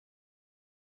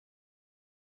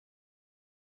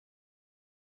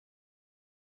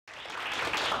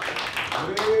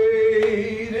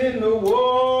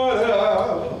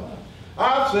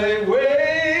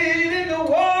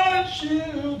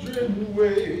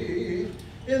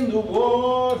in the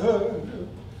water.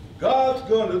 God's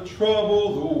gonna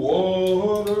trouble the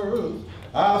waters.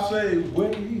 I say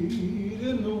wade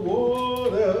in the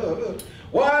water.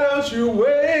 Why don't you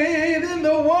wade in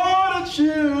the water,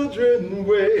 children?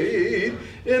 Wade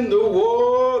in the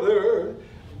water.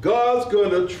 God's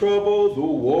gonna trouble the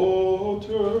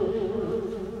waters.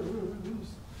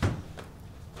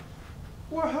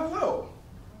 Well, hello.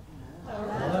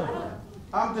 Hello.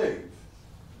 I'm Dave,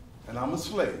 and I'm a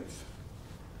slave.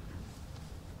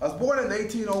 I was born in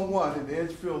 1801 in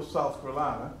Edgefield, South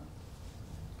Carolina,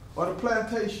 on a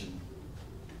plantation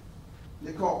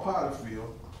they call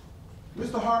Potterfield.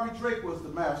 Mr. Harvey Drake was the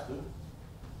master.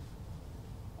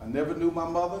 I never knew my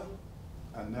mother.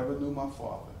 I never knew my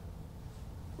father.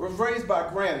 I was raised by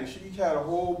Granny. She had a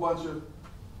whole bunch of,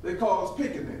 they call us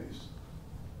pickaninnies.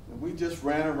 And we just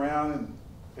ran around and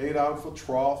ate out of a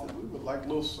trough, and we were like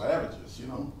little savages, you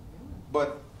know.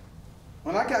 But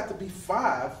when I got to be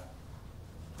 5,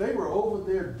 they were over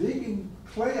there digging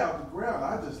clay out the ground.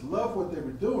 I just loved what they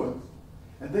were doing.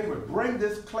 And they would bring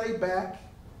this clay back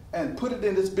and put it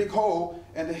in this big hole,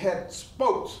 and they had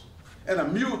spokes. And a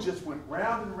mule just went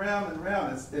round and round and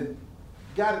round and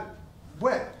got it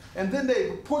wet. And then they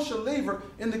would push a lever,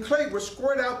 and the clay would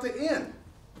squirt out the end.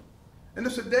 And they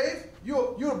said, Dave,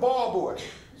 you're a ball boy.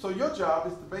 So your job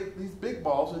is to make these big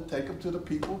balls and take them to the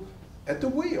people at the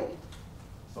wheel.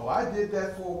 So I did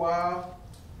that for a while,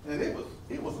 and it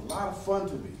was a lot of fun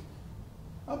to me.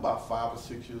 I'm about 5 or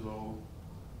 6 years old.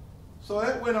 So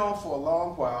that went on for a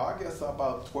long while. I guess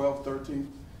about 12,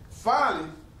 13. Finally,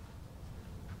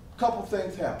 a couple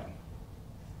things happened.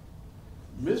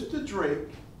 Mr. Drake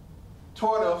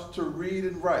taught us to read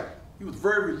and write. He was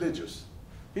very religious.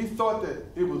 He thought that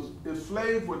if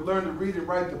slaves would learn to read and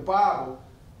write the Bible,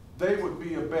 they would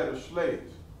be a better slave.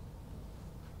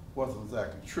 Wasn't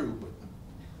exactly true,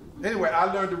 but anyway,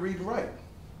 I learned to read and write.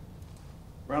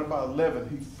 Around about 11,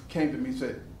 he came to me and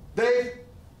said, Dave,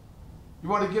 you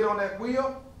want to get on that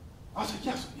wheel? I said,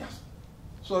 yes, sir, yes, sir.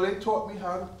 So they taught me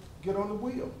how to get on the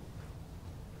wheel.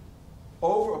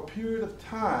 Over a period of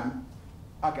time,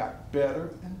 I got better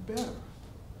and better.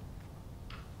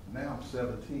 Now I'm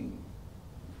 17.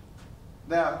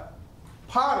 Now,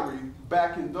 pottery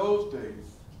back in those days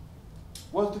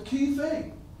was the key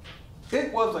thing.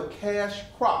 It was a cash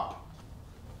crop,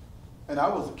 and I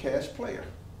was a cash player.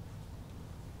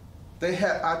 They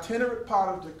had itinerant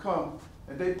potters that come,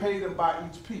 and they paid them by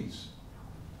each piece.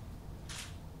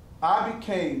 I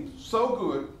became so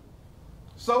good,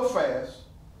 so fast,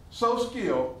 so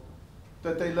skilled,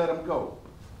 that they let them go.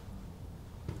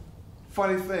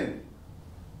 Funny thing,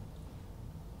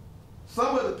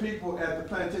 some of the people at the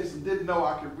plantation didn't know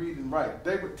I could read and write.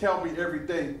 They would tell me every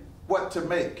day what to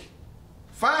make.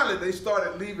 Finally, they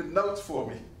started leaving notes for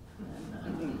me.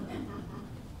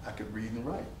 I could read and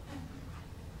write.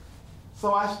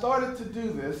 So I started to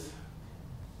do this.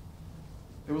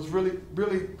 It was really,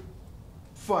 really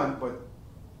fun, but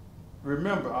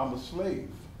remember, I'm a slave.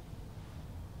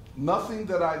 Nothing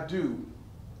that I do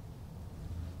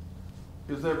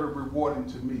is ever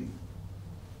rewarding to me.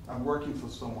 I'm working for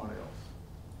someone else.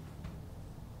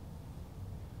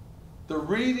 The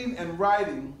reading and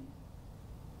writing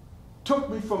took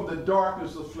me from the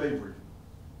darkness of slavery.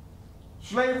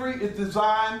 Slavery is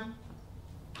designed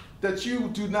that you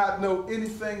do not know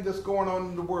anything that's going on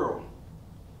in the world.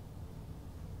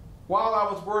 While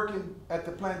I was working at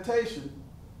the plantation,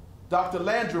 Dr.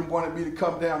 Landrum wanted me to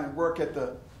come down and work at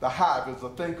the Hive. There's a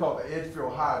thing called the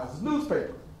Edgefield Hive. It's a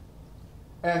newspaper.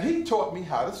 And he taught me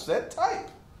how to set type.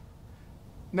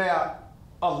 Now,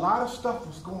 a lot of stuff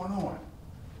was going on.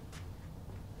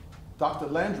 Dr.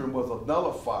 Landrum was a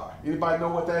nullifier. Anybody know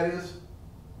what that is?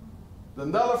 The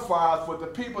nullifiers were the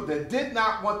people that did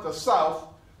not want the South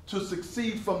to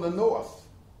succeed from the North,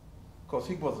 because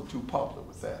he wasn't too popular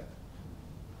with that.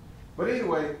 But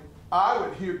anyway, I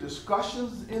would hear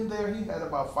discussions in there. He had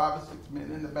about 5 or 6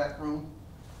 men in the back room.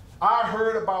 I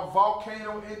heard about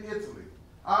volcano in Italy.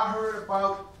 I heard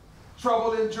about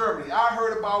trouble in Germany. I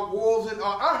heard about wars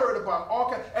I heard about all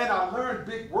kinds, and I learned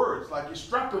big words like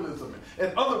extrapolism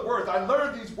and other words. I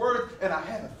learned these words, and I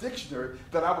had a dictionary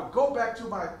that I would go back to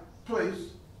my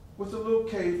place with a little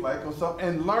cave like or something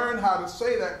and learn how to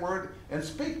say that word and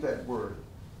speak that word.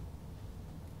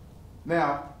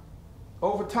 Now,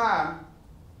 over time,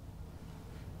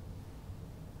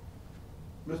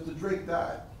 Mr. Drake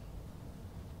died.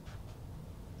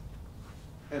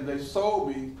 And they sold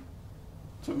me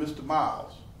to Mr.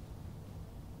 Miles.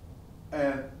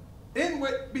 And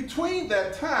between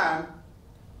that time,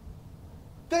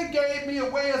 they gave me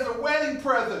away as a wedding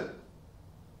present.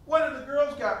 One of the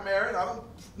girls got married. I don't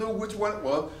know which one it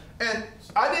was. And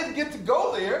I didn't get to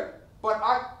go there,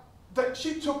 but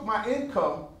she took my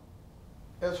income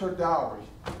as her dowry.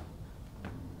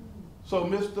 So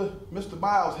Mr.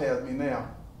 Miles has me now.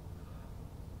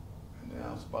 And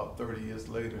now it's about 30 years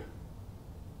later.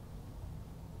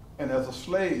 And as a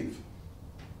slave,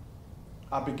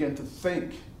 I began to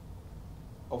think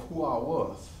of who I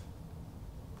was.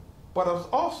 But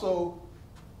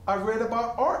I read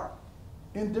about art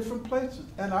in different places,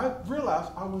 and I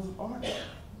realized I was an artist.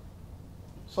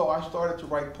 So I started to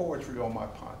write poetry on my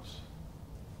punch.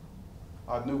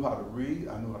 I knew how to read,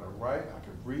 I knew how to write, I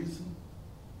could reason.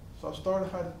 So I started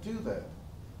how to do that.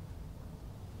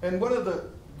 And one of the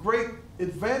great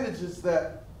advantages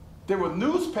that there were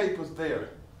newspapers there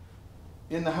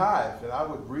in the hive, and I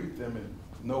would read them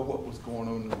and know what was going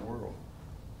on in the world.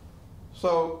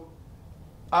 So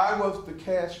I was the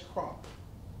cash crop.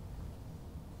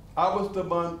 I was the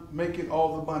one making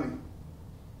all the money.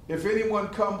 If anyone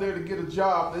come there to get a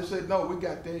job, they said, no, we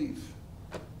got Dave.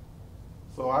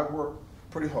 So I worked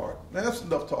pretty hard. Now that's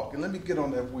enough talking. Let me get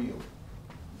on that wheel.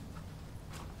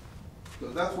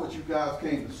 Because that's what you guys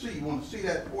came to see. You want to see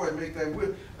that boy make that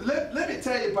wheel. Let me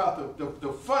tell you about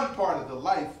the fun part of the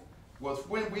life was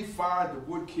when we fired the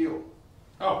wood kiln.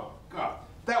 Oh, God.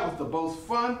 That was the most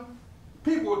fun.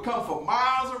 People would come from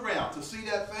miles around to see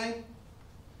that thing.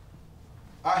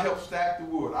 I helped stack the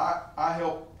wood. I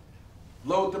helped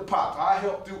load the pots. I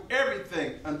helped do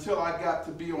everything until I got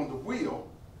to be on the wheel.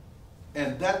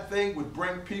 And that thing would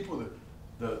bring people,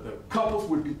 the couples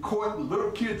would be courting,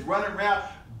 little kids running around,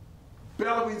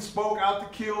 bellowing smoke out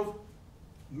the kiln,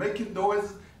 making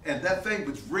noises, and that thing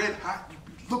was red hot.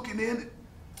 You'd be looking in, it'd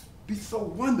be so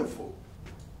wonderful.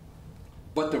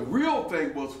 But the real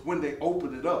thing was when they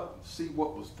opened it up and see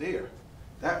what was there.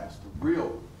 That was the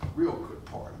real good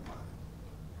part about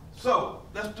it. So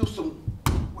let's do some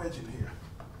wedging here.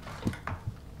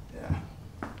 Yeah.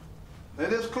 Now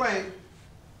this clay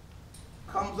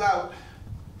comes out,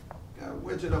 gotta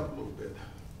wedge it up a little bit.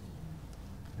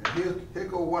 And here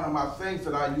go one of my things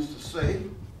that I used to say,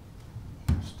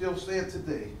 still say it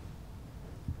today.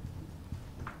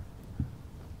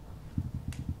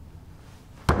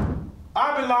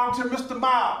 I belong to Mr.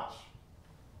 Miles,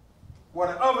 where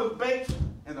the oven bakes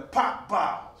and the pot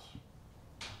boils.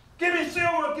 Give me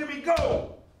silver, give me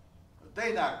gold, but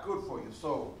they not good for your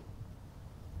soul.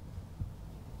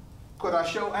 Could I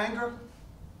show anger?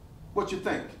 What you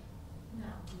think?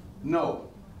 No.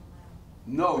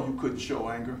 No, you couldn't show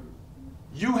anger.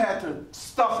 You had to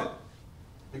stuff it.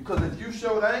 Because if you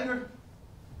showed anger,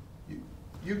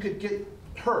 you could get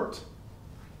hurt.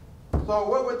 So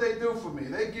what would they do for me?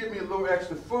 They give me a little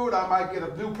extra food. I might get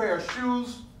a new pair of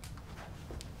shoes.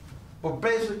 But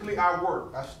basically, I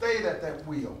worked. I stayed at that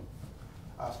wheel.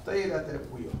 I stayed at that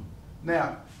wheel.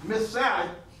 Now, Miss Sally,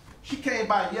 she came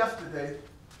by yesterday,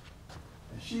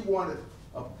 and she wanted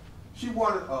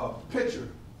a picture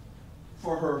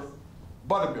for her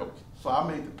buttermilk. So I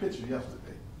made the picture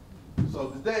yesterday. So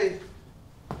today,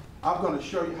 I'm going to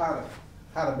show you how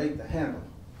to make the handle.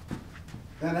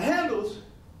 And the handles,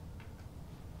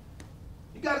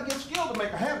 you got to get skilled to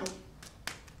make a handle.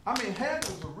 I mean,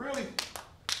 handles are really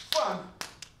fun,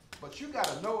 but you got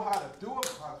to know how to do them,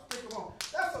 how to stick them on.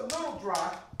 That's a little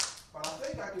dry, but I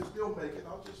think I can still make it.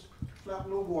 I'll just slap a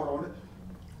little water on it.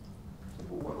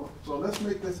 So let's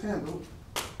make this handle.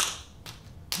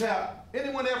 Now,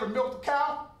 anyone ever milked a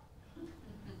cow?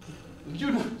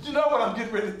 You know what I'm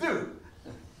getting ready to do.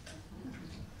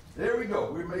 There we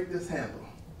go. We make this handle.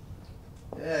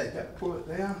 Yeah, you got to pull it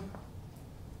down.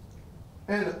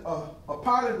 And a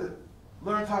pilot that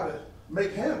learns how to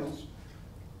make handles,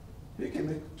 he can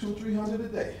make 200 or 300 a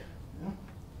day. Yeah?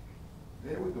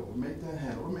 There we go. We make that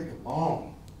handle. We make it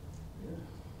long. Yeah.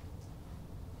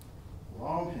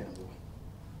 Long handle.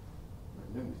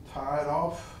 And then we tie it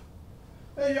off.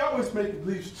 And you always make at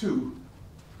least two,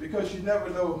 because you never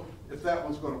know if that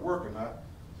one's going to work or not.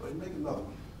 So you make another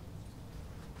one.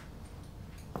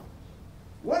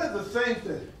 One of the things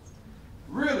that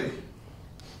really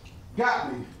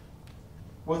got me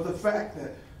was the fact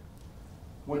that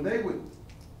when they would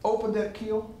open that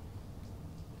kiln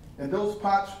and those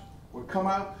pots would come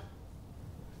out,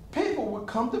 people would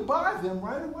come to buy them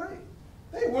right away.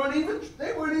 They weren't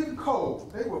even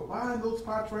cold. They were buying those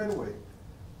pots right away.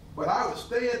 But I would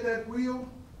stay at that wheel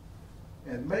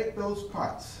and make those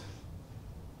pots.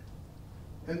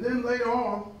 And then later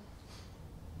on,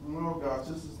 oh gosh,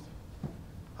 this is,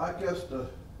 I guess, the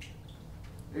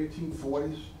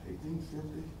 1840s,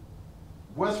 1850.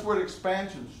 Westward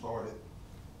expansion started.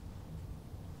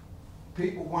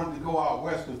 People wanted to go out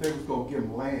west because they was going to give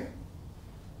them land.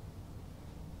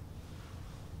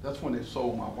 That's when they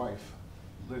sold my wife.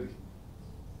 Liddy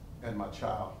and my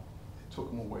child. They took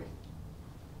them away.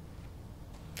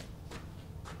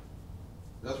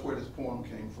 That's where this poem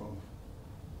came from.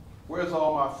 Where's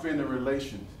all my friend and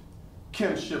relation,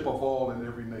 kinship of all and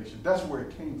every nation? That's where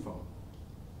it came from.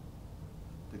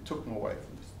 They took them away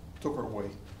from us, took her away.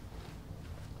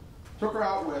 Took her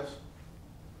out west.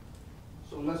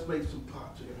 So let's make some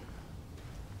pots here.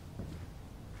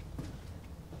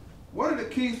 One of the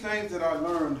key things that I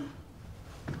learned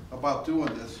about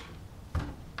doing this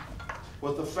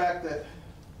was the fact that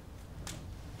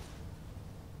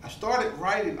I started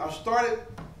writing, I started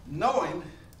knowing,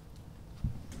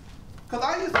 because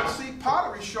I used to see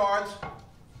pottery shards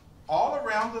all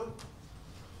around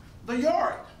the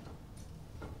yard.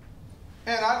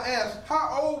 And I'd ask,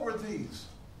 how old were these?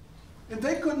 And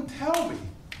they couldn't tell me.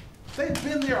 They'd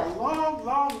been there a long,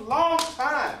 long, long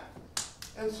time.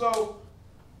 And so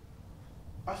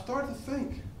I started to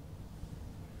think,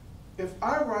 if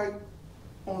I write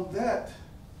on that,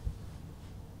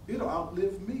 it'll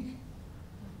outlive me.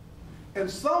 And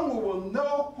someone will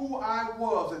know who I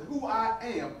was and who I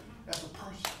am as a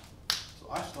person. So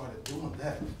I started doing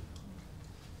that.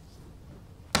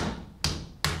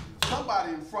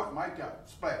 Somebody in front might get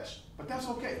splashed, but that's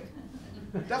okay.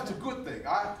 That's a good thing.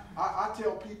 I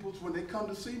tell people when they come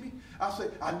to see me, I say,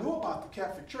 I know about the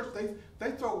Catholic Church.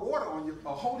 They throw water on you,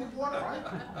 holy water, right?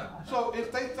 So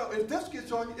if this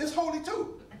gets on you, it's holy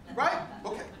too, right?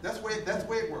 Okay, that's the way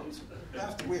it works.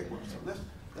 That's the way it works. So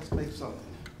let's make something.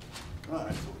 All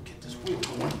right, so we get this wheel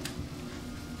going.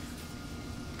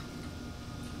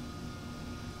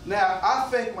 Now, I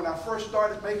think when I first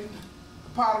started making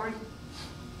pottery,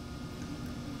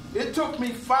 it took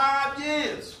me 5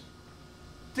 years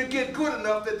to get good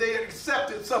enough that they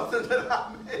accepted something that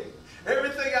I made.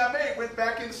 Everything I made went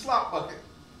back in the slop bucket.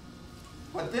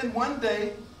 But then one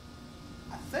day,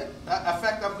 in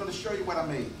fact, I'm going to show you what I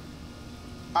made.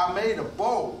 I made a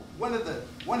bowl. One of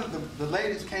the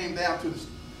ladies came down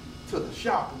to the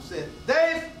shop and said,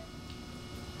 Dave,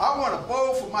 I want a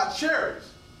bowl for my cherries.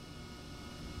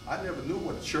 I never knew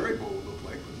what a cherry bowl looked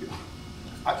like, but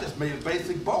I just made a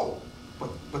basic bowl.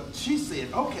 But she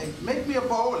said, okay, make me a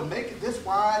bowl and make it this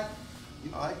wide,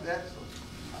 like that. So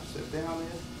I sat down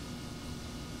there.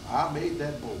 I made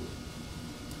that bowl.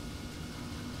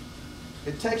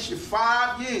 It takes you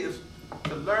 5 years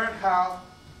to learn how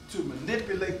to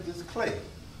manipulate this clay.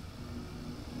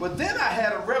 But then I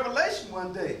had a revelation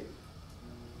one day.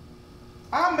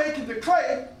 I'm making the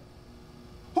clay.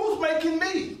 Who's making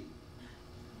me?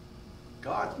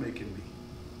 God's making me.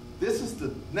 This is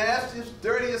the nastiest,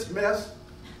 dirtiest mess.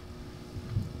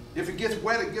 If it gets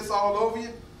wet, it gets all over you.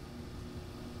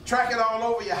 Track it all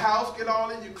over your house, get all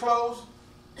in your clothes.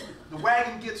 The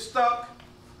wagon gets stuck.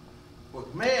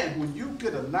 But man, when you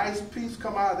get a nice piece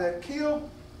come out of that kiln,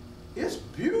 it's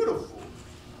beautiful.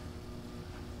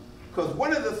 Because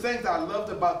one of the things I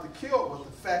loved about the kiln was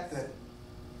the fact that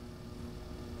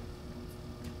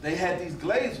they had these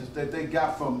glazes that they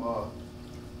got from,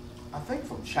 I think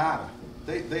from China.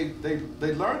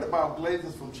 They learned about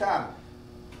glazes from China.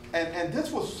 And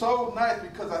this was so nice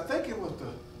because I think it was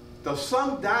the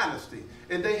Sung Dynasty.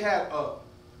 And they had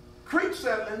creek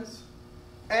settlings,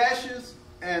 ashes,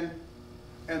 and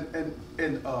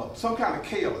some kind of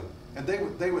kaolin. And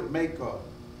they would make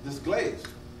this glaze.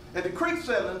 And the creek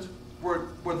settlings were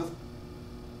the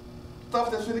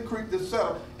stuff that's in the creek that's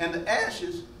settled. And the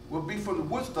ashes would be from the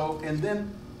wood stove. And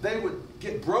then they would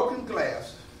get broken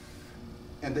glass.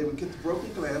 And they would get the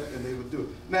broken glass and they would do it.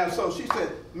 Now, so she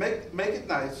said, make it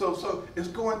nice. So it's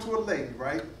going to a lady,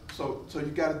 right? So you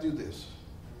got to do this.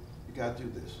 You got to do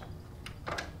this.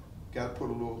 You got to put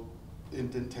a little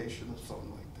indentation or something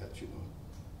like that,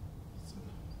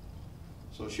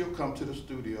 So she'll come to the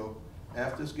studio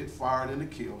after it's get fired in the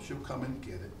kiln. She'll come and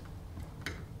get it,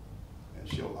 and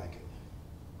she'll like it.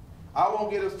 I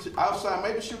won't get it outside.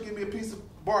 Maybe she'll give me a piece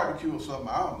of barbecue or something.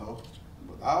 I don't know,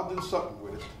 but I'll do something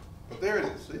with it. But there it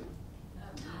is, see?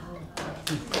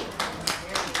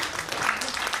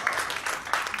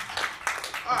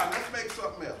 All right, let's make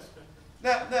something else.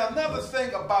 Now another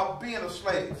thing about being a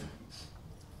slave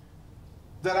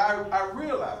that I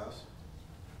realized,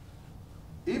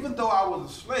 even though I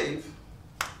was a slave,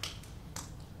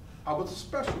 I was a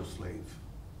special slave.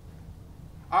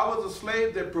 I was a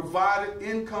slave that provided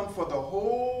income for the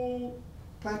whole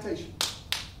plantation,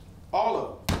 all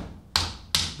of them.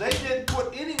 They didn't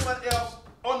put anyone else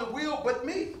on the wheel but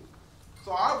me.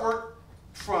 So I worked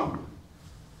from,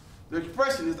 the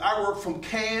expression is, I worked from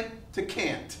can to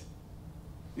can't.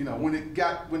 When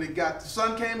the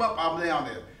sun came up, I'm down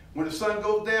there. When the sun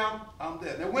goes down, I'm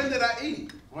there. Now when did I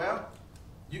eat? Well,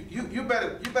 you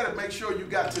better make sure you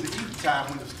got to the eating time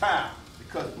when it's time,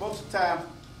 because most of the time,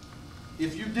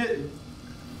 if you didn't,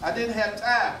 I didn't have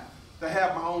time to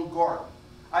have my own garden.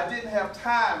 I didn't have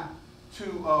time to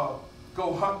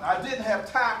go hunt. I didn't have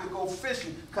time to go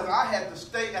fishing because I had to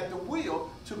stay at the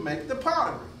wheel to make the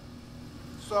pottery.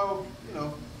 So,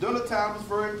 dinner time was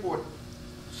very important.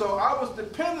 So I was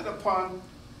dependent upon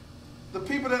the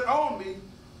people that owned me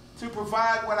to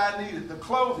provide what I needed: the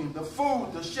clothing, the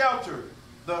food, the shelter,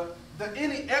 the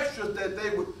any extras that they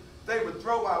would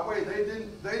throw my way.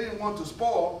 They didn't want to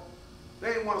spoil.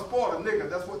 They didn't want to spoil the nigger.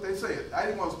 That's what they said. I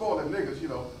didn't want to spoil the niggers,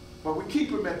 But we keep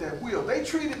them at that wheel. They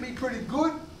treated me pretty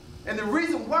good. And the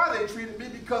reason why they treated me,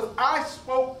 because I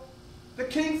spoke the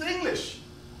King's English.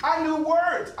 I knew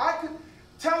words. I could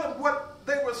tell them what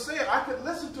they were saying. I could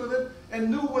listen to them and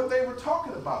knew what they were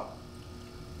talking about.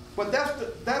 But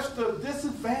that's the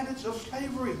disadvantage of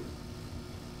slavery.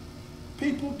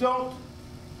 People don't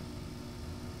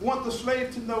want the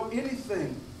slave to know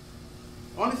anything.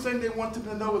 Only thing they want them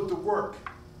to know is the work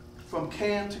from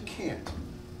can to can't.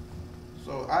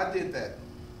 So I did that.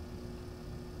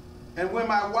 And when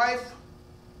my wife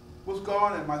was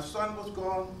gone and my son was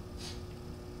gone,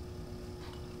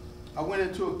 I went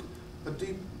into a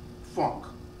deep funk,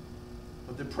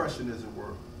 a depression, as it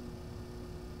were.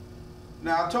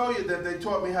 Now, I told you that they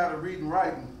taught me how to read and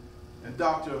write, and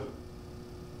doctor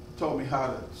told me how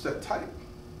to set type.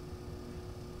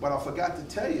 But I forgot to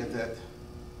tell you that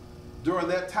during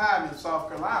that time in South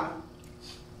Carolina,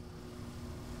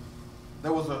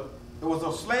 there was a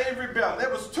slave rebellion. There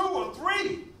was 2 or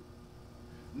 3.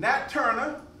 Nat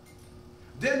Turner,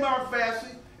 Denmark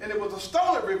Vesey, and it was a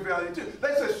Stolen rebellion too.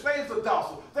 They said slaves are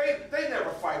docile. They never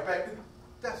fight back.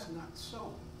 That's not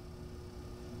so.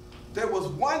 There was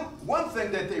one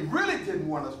thing that they really didn't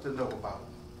want us to know about: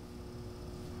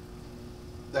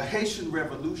 the Haitian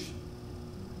Revolution.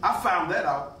 I found that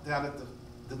out down at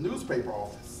the newspaper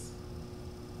office,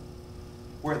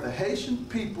 where the Haitian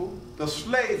people, the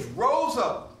slaves, rose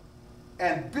up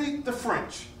and beat the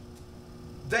French.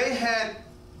 They had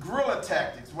guerrilla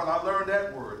tactics, when I learned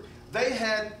that word. They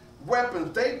had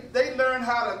weapons. They learned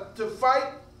how to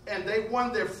fight, and they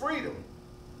won their freedom.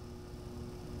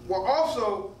 Well,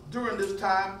 also, during this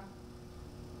time,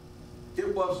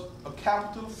 it was a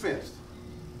capital offense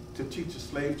to teach a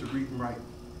slave to read and write.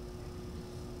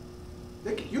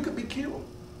 You could be killed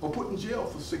or put in jail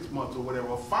for 6 months or whatever,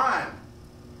 or fined.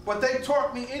 But they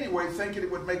taught me anyway, thinking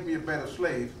it would make me a better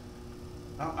slave.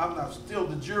 I'm not, still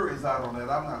the jury's out on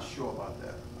that. I'm not sure about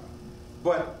that.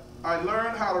 But I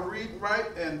learned how to read and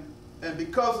write, and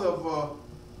because of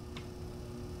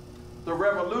the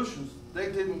revolutions,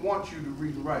 they didn't want you to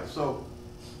read and write. So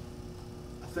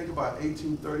I think about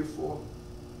 1834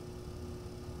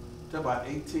 to about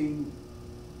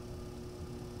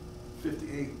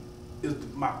 1858 is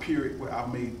my period where I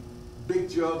made big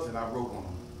jugs and I wrote on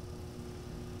them.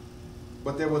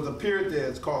 But there was a period there,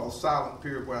 it's called the silent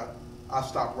period, where I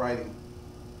stopped writing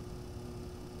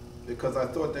because I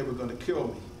thought they were going to kill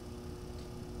me.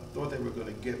 I thought they were going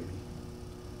to get me.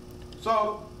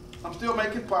 So I'm still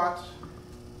making pots.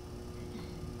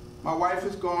 My wife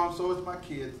is gone, so is my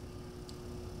kid.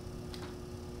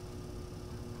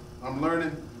 I'm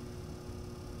learning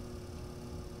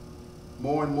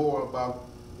more and more about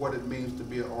what it means to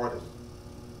be an artist,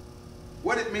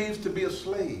 what it means to be a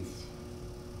slave.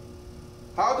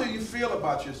 How do you feel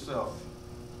about yourself?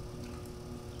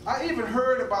 I even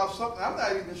heard about something, I'm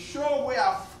not even sure where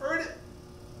I've heard it,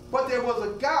 but there was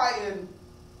a guy in,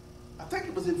 I think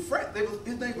it was in France,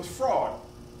 his name was Fraud.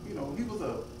 He was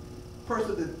a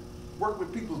person that worked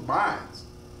with people's minds.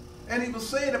 And he was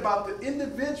saying about the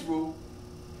individual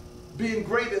being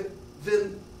greater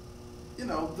than,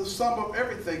 the sum of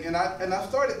everything. And I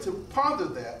started to ponder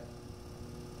that.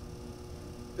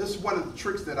 This is one of the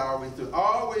tricks that I always do. I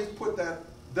always put that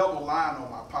double line on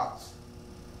my pots.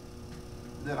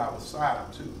 Then I would sign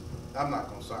them too. I'm not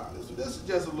going to sign this. This is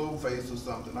just a little vase or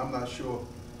something. I'm not sure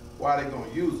why they're going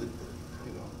to use it, but,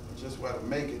 just why to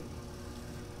make it.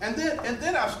 And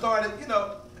then I started,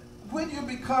 when you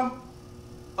become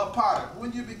a potter,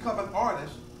 when you become an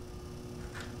artist,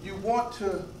 you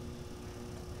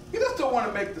just don't want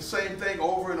to make the same thing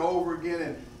over and over again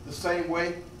in the same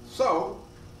way. So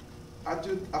I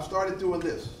started doing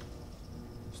this.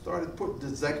 Started putting the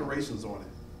decorations on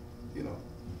it,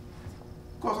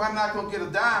 Of course, I'm not going to get a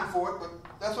dime for it, but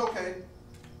that's okay.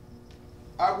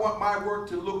 I want my work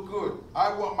to look good.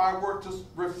 I want my work to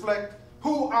reflect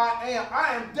who I am.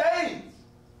 I am Dave.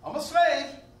 I'm a slave,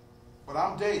 but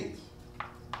I'm Dave.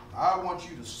 I want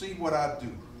you to see what I do.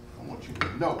 I want you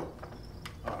to know it.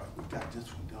 All right, we got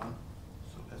this one done.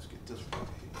 So let's get this one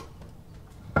here.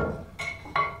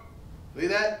 See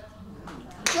that?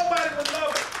 Somebody would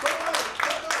love it. Somebody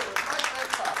would like that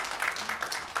top.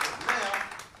 But now,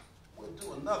 we'll do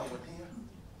another one here.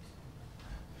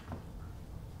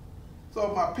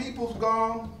 So my people's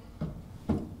gone.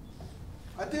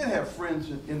 I did have friends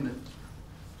in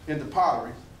the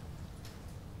pottery,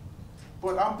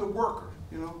 but I'm the worker,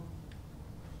 you know.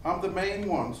 I'm the main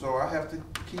one, so I have to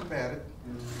keep at it,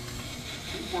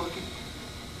 keep working.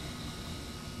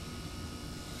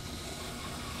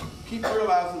 Keep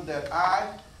realizing that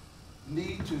I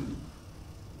need to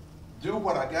do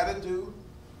what I got to do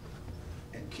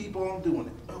and keep on doing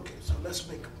it. Okay, so let's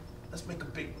make a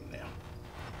big one now.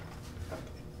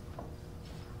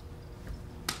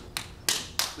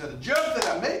 Now the jugs that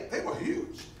I made, they were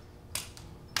huge.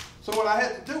 So what I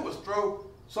had to do was throw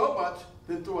so much,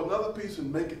 then throw another piece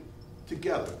and make it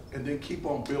together, and then keep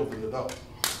on building it up.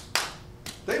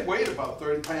 They weighed about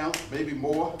 30 pounds, maybe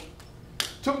more.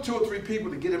 Took 2 or 3 people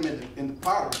to get them in the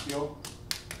pottery field,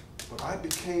 but I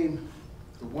became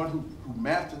the one who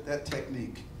mastered that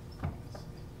technique.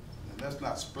 And let's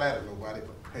not splatter nobody,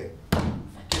 but hey,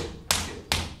 forget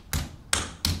it.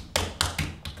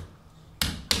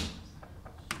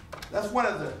 That's one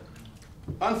of the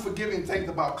unforgiving things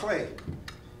about clay.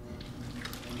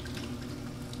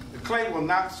 The clay will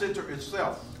not center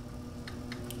itself.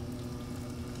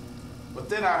 But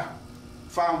then I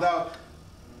found out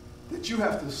that you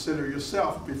have to center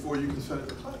yourself before you can center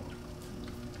the clay.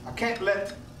 I can't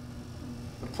let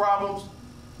the problems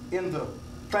in the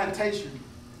plantation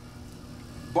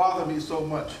bother me so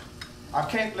much. I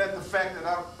can't let the fact that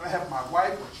I have my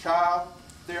wife or child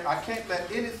there, I can't let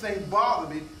anything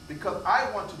bother me because I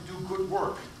want to do good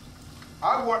work.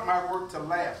 I want my work to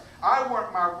last. I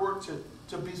want my work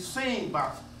to be seen by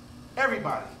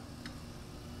everybody.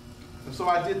 And so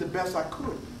I did the best I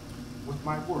could with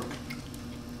my work.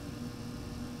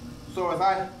 So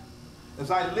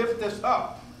as I lift this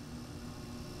up,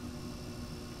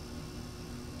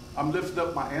 I'm lifting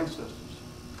up my ancestors,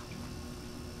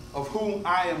 of whom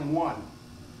I am one.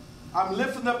 I'm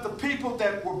lifting up the people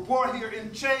that were born here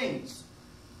in chains.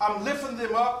 I'm lifting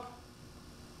them up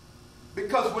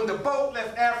because when the boat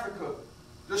left Africa,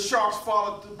 the sharks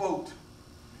followed the boat.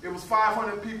 It was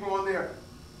 500 people on there,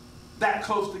 that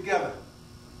close together.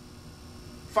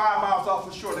 5 miles off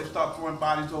the shore, they start throwing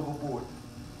bodies overboard.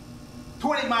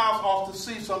 20 miles off the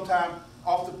sea sometime,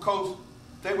 off the coast,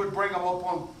 they would bring them up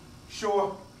on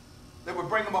shore. They would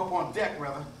bring them up on deck,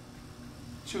 rather,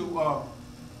 to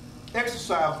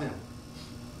exercise them.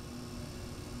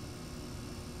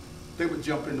 They would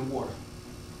jump in the water.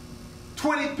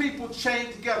 20 people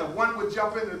chained together. One would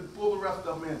jump in and pull the rest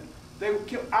of them in. They would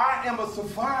kill. I am a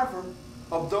survivor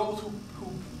of those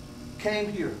who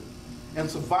came here and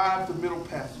survived the Middle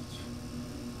Passage.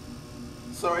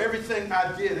 So everything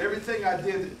I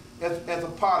did as a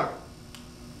potter,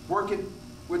 working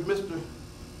with Mr.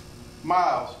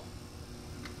 Miles,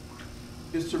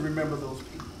 is to remember those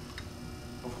people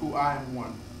of who I am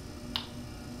one.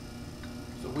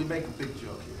 So we make a big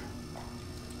jug here.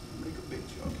 We make a big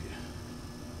jug here.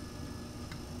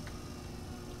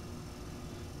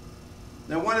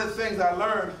 Now one of the things I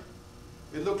learned,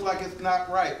 it looked like it's not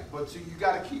right, but see, you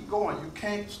got to keep going. You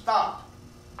can't stop.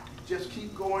 You just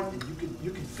keep going, and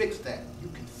you can fix that. You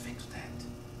can fix that.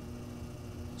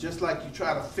 Just like you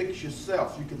try to fix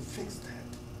yourself, you can fix that.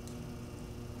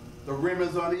 The rim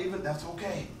is uneven, that's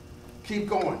okay. Keep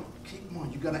going. Keep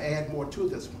going. You're going to add more to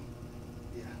this one.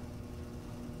 Yeah.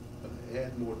 Going to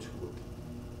add more to it.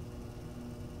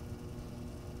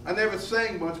 I never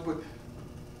sang much, but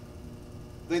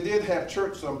they did have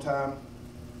church sometime.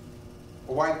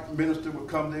 A white minister would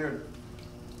come there and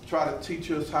try to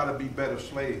teach us how to be better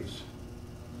slaves.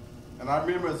 And I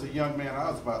remember as a young man,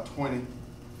 I was about 20,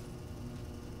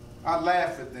 I'd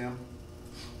laugh at them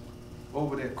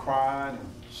over there crying and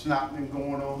snotting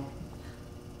going on.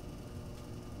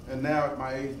 And now at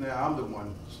my age now, I'm the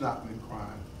one snotting and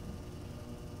crying.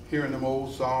 Hearing them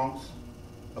old songs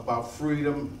about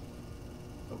freedom,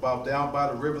 about down by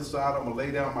the riverside, I'm gonna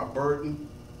lay down my burden.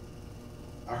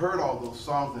 I heard all those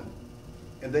songs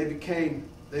and they became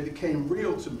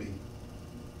real to me.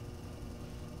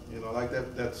 You know, like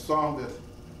that song that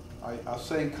I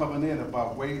sang coming in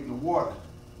about wading the water.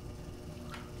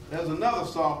 There's another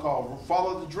song called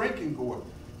Follow the Drinking Gourd.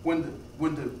 When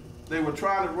they were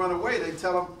trying to run away, they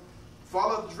tell them,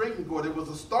 follow the drinking gourd. There was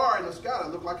a star in the sky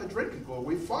that looked like a drinking gourd.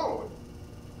 We follow it.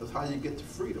 That's how you get to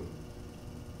freedom.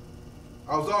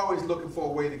 I was always looking for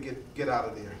a way to get out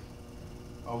of there.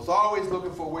 I was always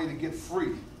looking for a way to get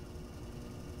free.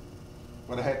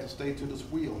 But I had to stay to this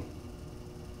wheel.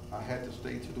 I had to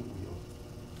stay to the wheel.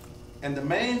 And the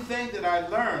main thing that I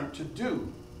learned to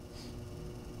do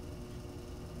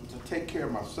to take care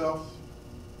of myself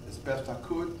as best I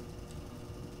could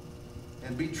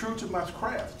and be true to my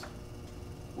craft,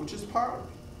 which is pottery.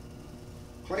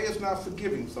 Clay is not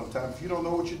forgiving sometimes. If you don't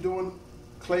know what you're doing,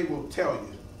 clay will tell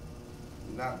you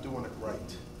you're not doing it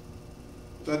right.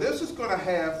 So this is going to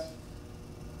have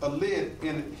a lid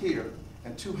in it here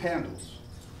and 2 handles.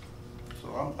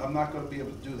 So I'm not going to be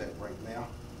able to do that right now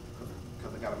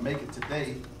because I got to make it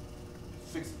today,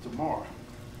 fix it tomorrow.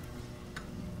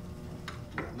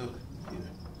 Yeah, look, here,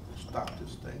 stop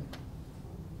this thing.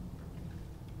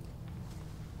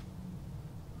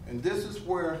 And this is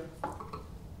where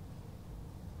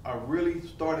I really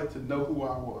started to know who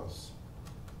I was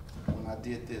when I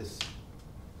did this.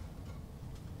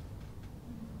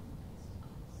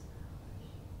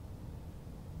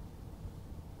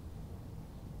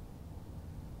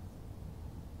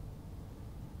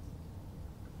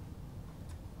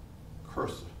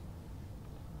 Cursor.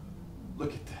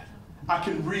 Look at that. I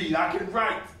can read, I can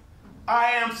write.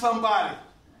 I am somebody.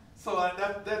 So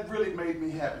that really made me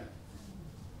happy.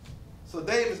 So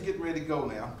Dave is getting ready to go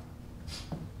now.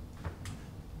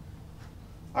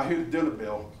 I hear the dinner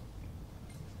bell.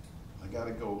 I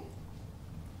gotta go.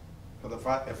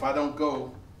 Because if I don't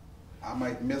go, I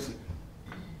might miss it.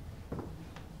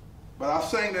 But I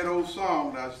sang that old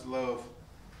song that I just love.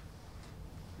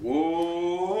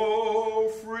 Whoa,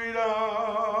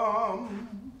 freedom.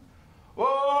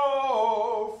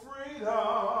 Oh,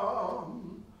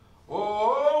 freedom.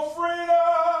 Oh,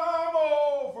 freedom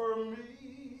over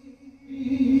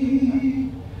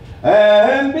me.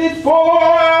 And before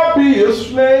I be a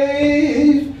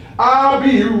slave, I'll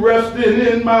be resting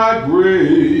in my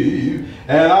grave.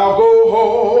 And I'll go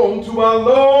home to my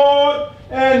Lord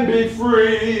and be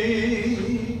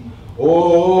free.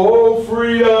 Oh,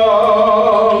 freedom.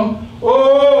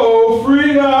 Oh,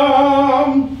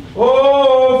 freedom.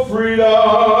 Oh,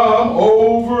 freedom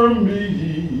over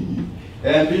me.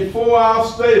 And before I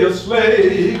stay a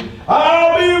slave,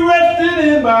 I'll be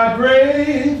resting in my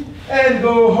grave and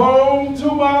go home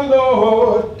to my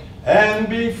Lord and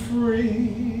be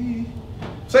free.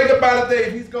 Say goodbye to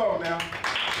Dave. He's gone now.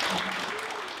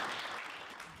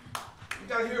 You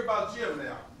got to hear about Jim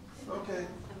now. Okay.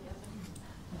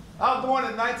 I was born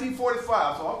in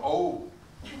 1945, so I'm old.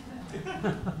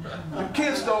 The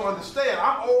kids don't understand.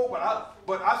 I'm old,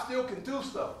 but I still can do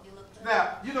stuff.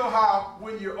 Now, you know how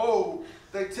when you're old,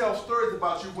 they tell stories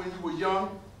about you when you were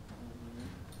young?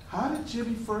 How did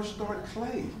Jimmy first start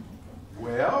clay?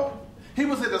 Well, he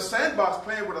was in the sandbox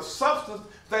playing with a substance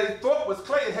that he thought was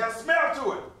clay. It had a smell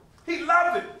to it. He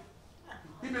loved it.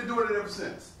 He's been doing it ever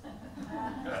since.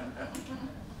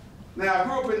 Now, I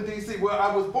grew up in D.C. Well,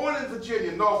 I was born in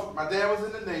Virginia, Norfolk. My dad was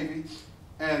in the Navy.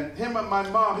 And him and my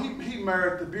mom, he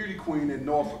married the beauty queen in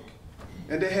Norfolk.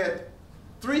 And they had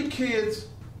 3 kids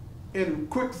in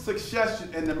quick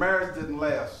succession, and the marriage didn't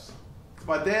last.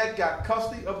 My dad got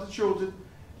custody of the children,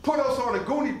 put us on a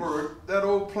Goonie Bird, that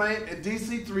old plane at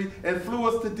DC-3, and flew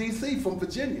us to DC from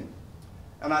Virginia.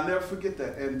 And I never forget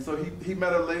that. And so he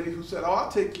met a lady who said, oh,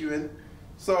 I'll take you in.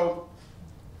 So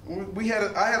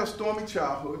I had a stormy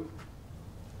childhood.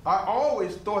 I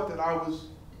always thought that I was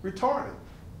retarded.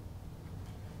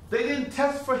 They didn't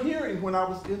test for hearing when I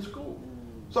was in school.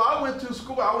 So I went to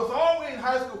school. I was all the way in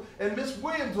high school, and Miss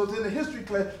Williams was in the history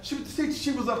class.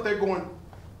 She was up there going,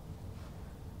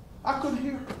 I couldn't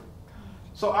hear her.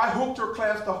 So I hooked her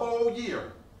class the whole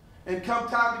year. And come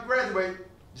time to graduate,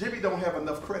 Jimmy don't have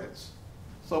enough credits.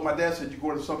 So my dad said, you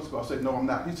going to summer school? I said, no, I'm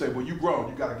not. He said, well, you grown.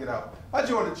 You got to get out. I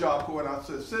joined the Job Corps, and I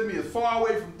said, send me as far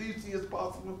away from D.C. as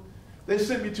possible. They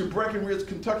sent me to Breckenridge,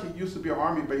 Kentucky. It used to be an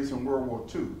Army base in World War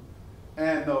II.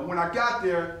 And when I got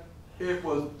there, it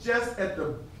was just at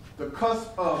the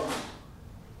cusp of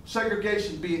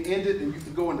segregation being ended, and you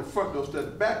can go in the front door instead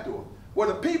of the back door. Well,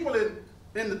 the people in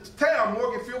the town,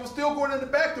 Morganfield, was still going in the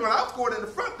back door, and I was going in the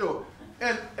front door.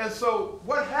 And so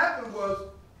what happened was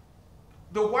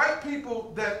the white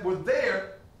people that were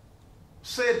there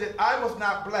said that I was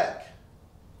not black.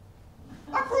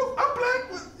 I'm black.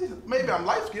 Maybe I'm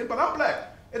light-skinned, but I'm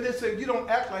black. And they said, you don't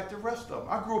act like the rest of them.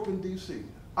 I grew up in D.C.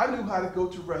 I knew how to go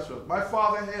to restaurants. My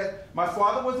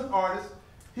father was an artist.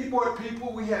 He brought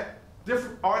people. We had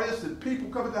different artists and people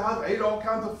coming to the house, ate all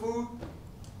kinds of food.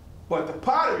 But the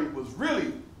pottery was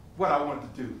really what I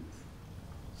wanted to do.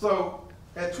 So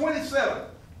at 27,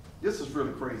 this is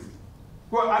really crazy.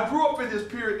 Well, I grew up in this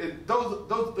period, and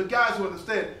the guys who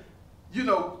understand, you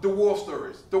know, the war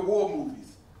stories, the war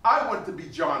movies. I wanted to be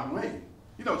John Wayne.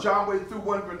 You know, John Wayne threw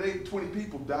one grenade and 20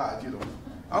 people died, you know.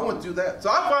 I want to do that. So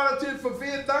I volunteered for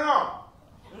Vietnam.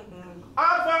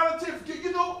 I volunteered for,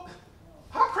 you know,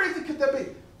 how crazy could that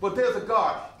be? But there's a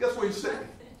God. Guess where he sent me?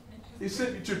 He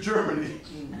sent me to Germany.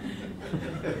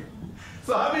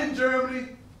 So I'm in Germany,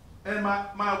 and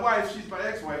my wife, she's my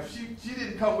ex-wife, she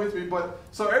didn't come with me, but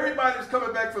so everybody was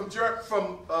coming back from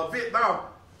Vietnam.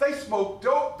 They smoked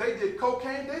dope, they did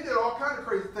cocaine, they did all kinds of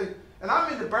crazy things. And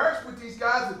I'm in the barracks with these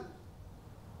guys, and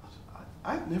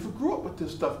I never grew up with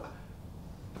this stuff.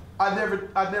 I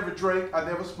never drank, I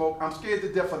never smoked. I'm scared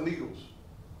to death of needles.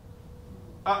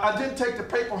 I didn't take the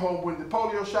paper home when the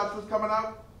polio shots was coming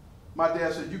out. My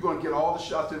dad said, you're going to get all the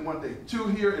shots in one day. 2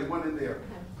 here and 1 in there.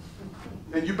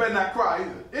 And you better not cry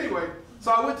either. Anyway,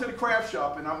 so I went to the craft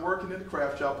shop, and I'm working in the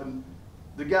craft shop, and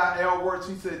the guy, Al Wirtz,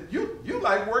 he said, you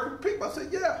like working with people? I said,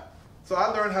 yeah. So I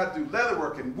learned how to do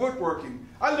leatherworking, woodworking.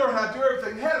 I learned how to do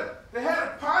everything. They had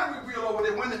a pottery wheel over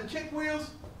there, one of the kick wheels.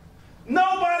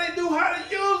 Nobody knew how to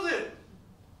use it.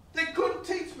 They couldn't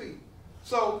teach me.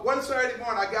 So one Saturday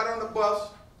morning, I got on the bus,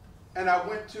 and I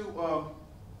went to,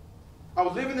 I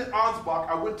was living in Ansbach.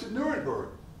 I went to Nuremberg.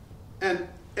 And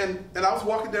I was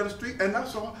walking down the street, and I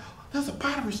saw, there's a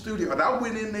pottery studio. And I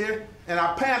went in there, and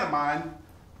I pantomimed.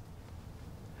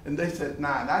 And they said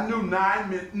 9. I knew 9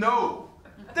 meant no.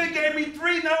 They gave me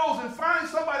 3 no's, and finally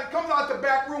somebody comes out the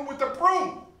back room with a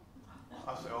broom.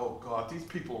 I said, oh, God, these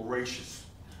people are racist.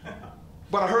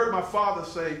 But I heard my father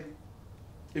say,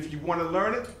 if you want to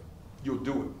learn it, you'll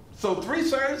do it. So 3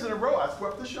 Saturdays in a row, I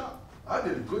swept the shop. I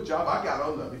did a good job. I got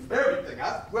on everything.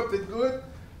 I swept it good.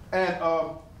 And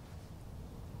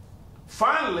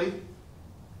finally,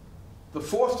 the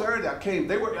 4th Saturday I came,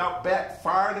 they were out back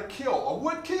firing a kill, a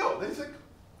wood kill. They said,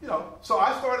 you know, so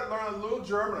I started learning a little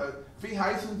German, wie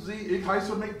heißen Sie, ich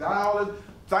heiße McDowell, and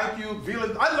thank you,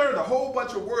 vielen. I learned a whole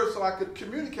bunch of words so I could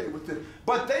communicate with them.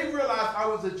 But they realized I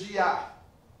was a GI,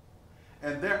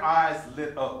 and their eyes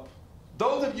lit up.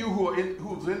 Those of you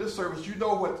who's in the service, you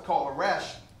know what's called a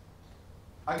ration.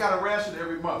 I got a ration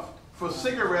every month for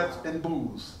cigarettes and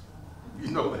booze. You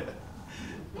know that.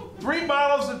 3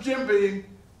 bottles of Jim Beam,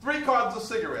 3 cartons of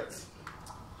cigarettes.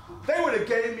 They would have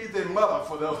gave me their mother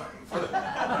for them.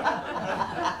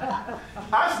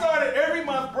 I started every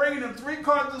month bringing them 3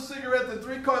 cartons of cigarettes and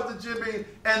 3 cartons of Jim Beam,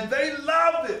 and they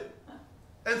loved it.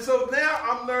 And so now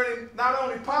I'm learning not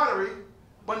only pottery,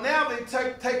 but now they're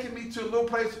taking me to a little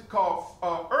place called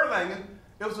Erlangen.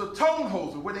 It was a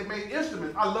Tonhauser where they made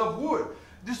instruments. I love wood.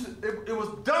 It was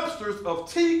dumpsters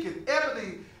of teak and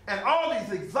ebony and all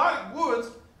these exotic woods,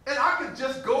 and I could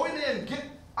just go in there and get.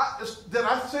 Did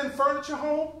I send furniture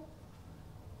home?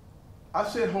 I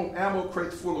sent home ammo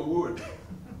crates full of wood.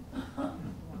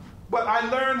 But I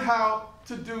learned how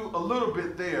to do a little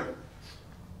bit there.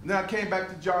 And then I came back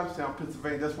to Johnstown,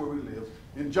 Pennsylvania. That's where we live.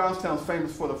 And Johnstown's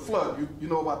famous for the flood. You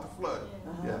know about the flood?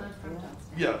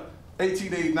 Yeah.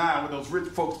 1889, when those rich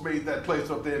folks made that place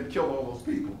up there and killed all those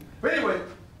people. But anyway,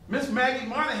 Miss Maggie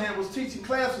Monahan was teaching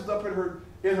classes up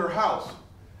in her house.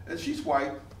 And she's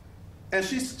white. And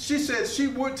she said she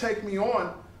would take me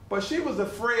on, but she was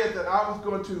afraid that I was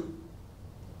going to,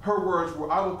 her words were,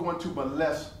 I was going to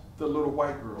molest the little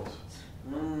white girls.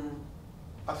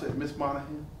 I said, Miss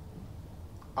Monahan,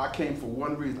 I came for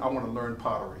one reason. I want to learn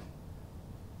pottery.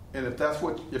 And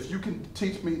if you can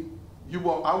teach me, I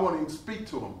won't even speak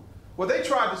to them. Well, they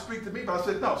tried to speak to me, but I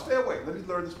said, no, stay away. Let me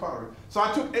learn this pottery. So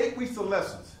I took 8 weeks of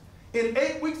lessons. In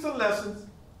 8 weeks of lessons,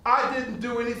 I didn't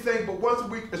do anything but once a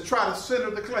week is try to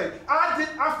center the clay.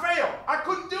 I failed. I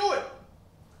couldn't do it.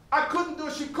 I couldn't do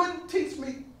it. She couldn't teach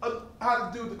me how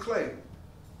to do the clay.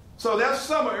 So that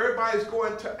summer, everybody's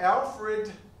going to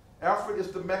Alfred. Alfred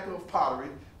is the Mecca of pottery.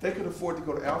 They could afford to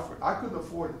go to Alfred. I couldn't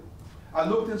afford it. I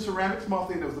looked in Ceramics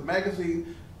Monthly, and there was a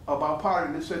magazine about pottery,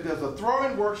 and it said there's a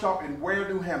throwing workshop in Ware,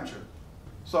 New Hampshire.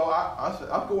 So I said,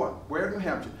 I'm going, Ware, New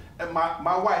Hampshire. And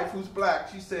my wife, who's black,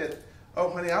 she said, oh,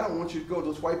 honey, I don't want you to go.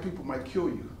 Those white people might kill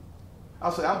you.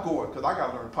 I said, I'm going because I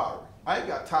got to learn pottery. I ain't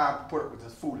got time to put up with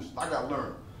this foolishness. I got to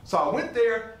learn. So I went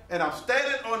there, and I'm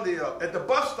standing on at the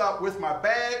bus stop with my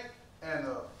bag and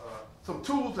some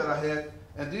tools that I had.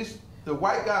 And the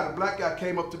white guy and the black guy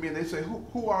came up to me, and they said,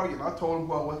 who are you? And I told them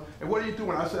who I was. And what are you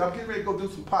doing? I said, I'm getting ready to go do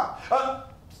some pot.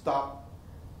 Stop.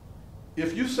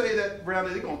 If you say that around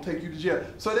there, they're going to take you to jail.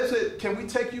 So they said, can we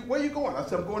take you? Where are you going? I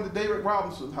said, I'm going to David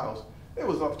Robinson's house. It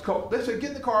was up cold. They said, get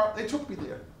in the car. They took me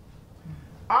there.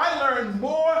 I learned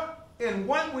more in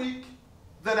 1 week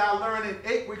than I learned in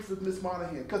 8 weeks with Miss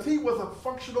Monahan, because he was a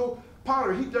functional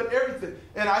potter. He done everything.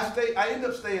 And I ended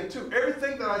up staying too.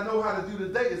 Everything that I know how to do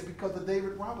today is because of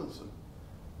David Robinson.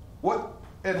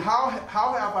 How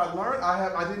have I learned?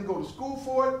 I didn't go to school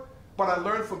for it, but I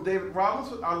learned from David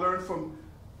Robinson. I learned from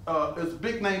his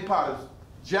big name potters,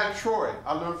 Jack Troy.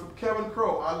 I learned from Kevin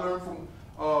Crowe. I learned from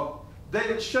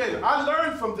David Shaler. I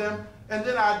learned from them, and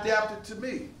then I adapted to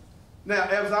me. Now,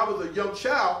 as I was a young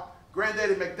child,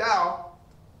 Granddaddy McDowell,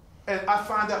 and I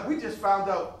found out, we just found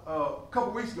out a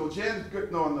couple weeks ago, Jan's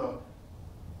getting on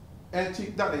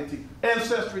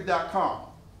Ancestry.com.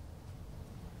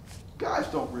 Guys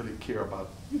don't really care about,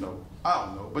 I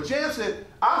don't know. But Jan said,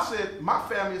 I said, my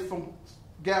family is from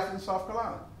Gaffney, South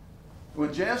Carolina.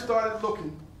 When Jan started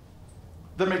looking,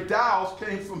 the McDowells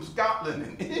came from Scotland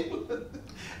and England.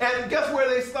 And guess where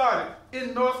they started?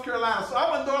 In North Carolina. So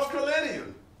I'm a North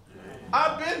Carolinian.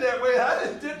 I've been that way.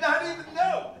 I did not even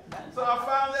know. So I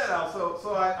found that out.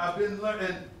 So I've been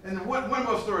learning. And one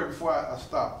more story before I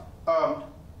stop.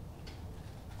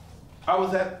 I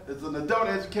was as an adult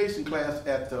education class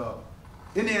at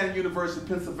Indiana University,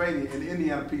 Pennsylvania, in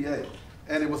Indiana, PA.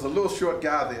 And it was a little short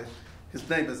guy there. His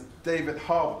name is David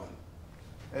Hovland.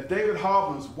 And David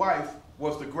Hovland's wife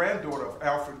was the granddaughter of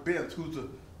Alfred Benz, who's the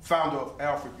founder of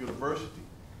Alfred University.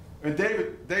 And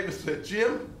David said,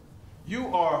 Jim,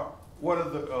 you are one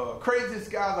of the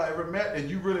craziest guys I ever met, and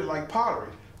you really like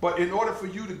pottery. But in order for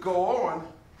you to go on,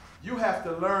 you have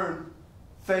to learn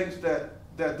things that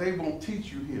they won't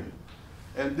teach you here.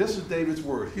 And this is David's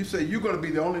word. He said, you're going to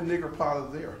be the only nigger potter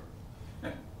there.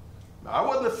 Now, I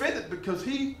wasn't offended because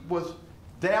he was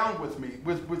down with me.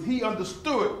 He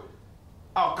understood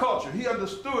our culture. He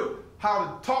understood how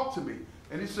to talk to me.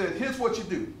 And he said, here's what you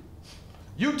do.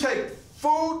 You take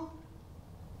food,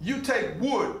 you take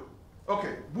wood.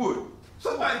 Okay, wood.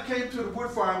 Somebody came to the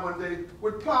wood farm one day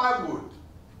with plywood.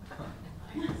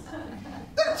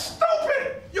 That's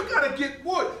stupid. You got to get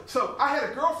wood. So I had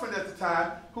a girlfriend at the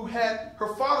time who had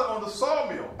her father on the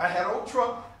sawmill. I had an old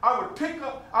truck. I would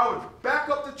back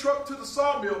up the truck to the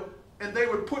sawmill, and they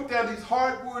would put down these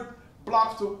hardwood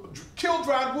blocks to kill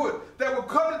dried wood that would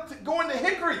go into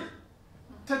hickory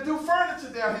to do furniture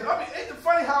down here. I mean, ain't it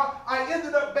funny how I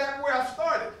ended up back where I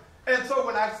started? And so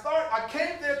when I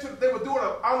came there they were doing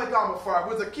an amalgama fire.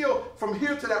 It was a kill from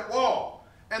here to that wall.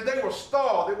 And they were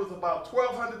stalled. It was about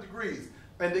 1,200 degrees.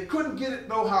 And they couldn't get it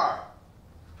no higher.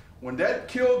 When that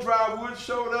killed dry wood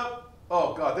showed up,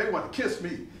 oh God, they wanted to kiss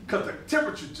me because the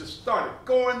temperature just started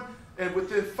going. And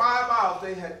within 5 hours,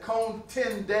 they had coned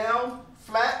 10 down,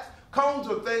 flat. Cones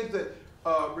are things that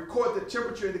record the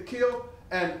temperature in the kiln.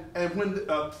 And when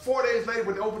 4 days later,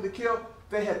 when they opened the kiln,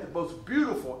 they had the most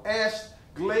beautiful ash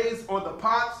glaze on the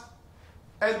pots.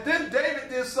 And then David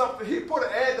did something. He put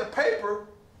an ad in the paper,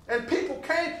 and people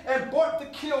came and bought the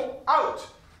kiln out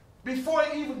before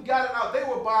he even got it out. They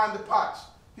were buying the pots.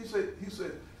 He said,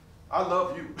 I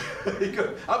love you.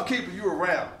 I'm keeping you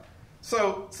around.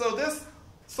 So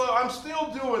I'm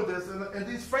still doing this, and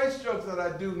these face jugs that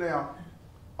I do now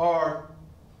are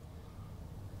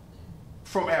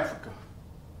from Africa.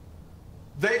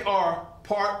 They are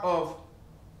part of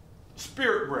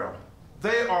spirit realm.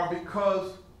 They are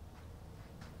because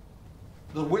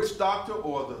the witch doctor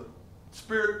or the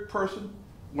spirit person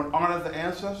would honor the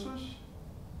ancestors,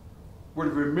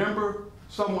 would remember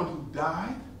someone who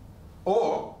died,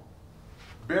 or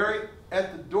buried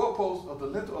at the doorpost of the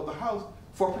lintel of the house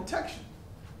for protection.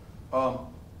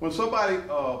 When somebody,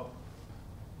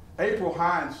 April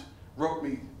Hines wrote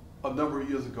me a number of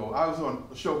years ago. I was on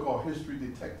a show called History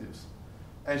Detectives,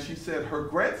 and she said her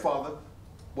grandfather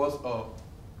was a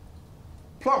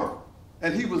plumber,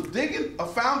 and he was digging a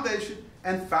foundation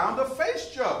and found a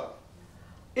face jug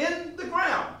in the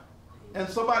ground, and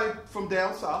somebody from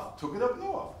down south took it up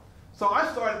north. So I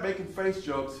started making face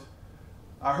jugs.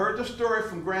 I heard the story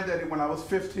from Granddaddy when I was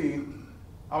 15.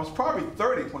 I was probably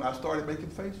 30 when I started making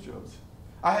face jugs.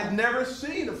 I had never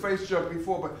seen a face jug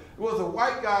before, but it was a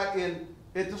white guy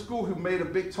at the school who made a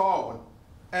big tall one.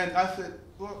 And I said,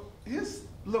 well, his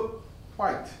look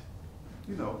white,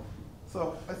 you know.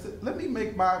 So I said, let me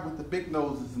make mine with the big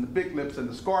noses and the big lips and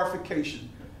the scarification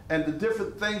and the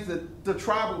different things that the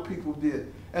tribal people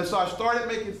did. And so I started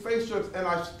making face jugs, and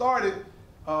I started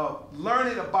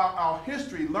learning about our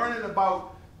history, learning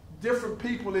about different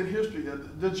people in history,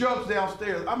 the jugs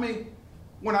downstairs. I mean,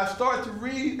 when I start to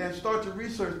read and start to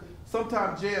research,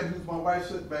 sometimes Jan, who's my wife,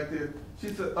 sitting back there, she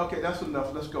said, okay, that's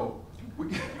enough, let's go.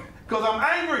 Because I'm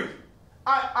angry.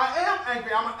 I am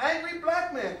angry. I'm an angry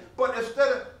black man. But instead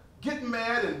of getting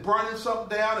mad and burning something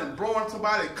down and blowing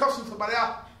somebody and cussing somebody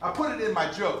out, I put it in my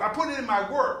jug. I put it in my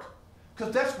work,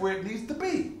 because that's where it needs to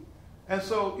be. And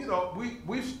so, you know,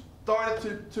 we've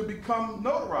started to become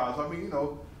notarized. I mean, you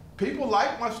know, people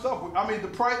like my stuff. I mean, the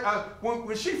price,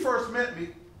 when she first met me,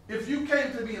 if you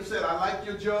came to me and said, I like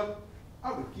your jug,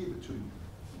 I would give it to you.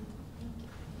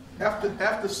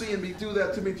 After seeing me do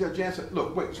that to me, Jan said,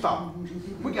 look, wait, stop.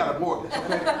 We got a mortgage,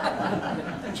 okay?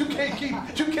 You can't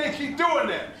keep doing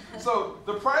that. So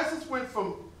the prices went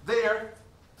from there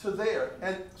to there.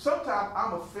 And sometimes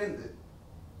I'm offended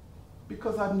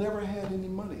because I've never had any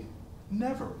money.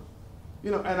 Never.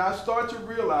 You know, and I start to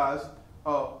realize,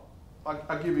 I'll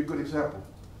give you a good example.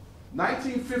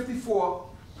 1954,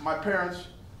 my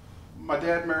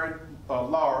dad married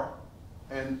Laura,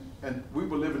 and we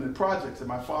were living in projects, and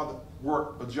my father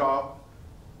worked a job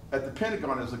at the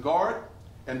Pentagon as a guard,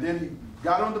 and then he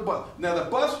got on the bus. Now the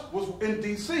bus was in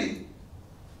D.C.,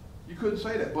 you couldn't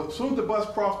say that, but as soon as the bus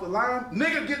crossed the line,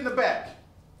 nigga, get in the back.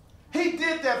 He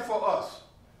did that for us.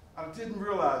 I didn't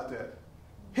realize that.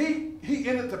 He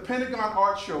entered the Pentagon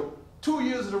Art Show 2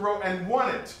 years in a row and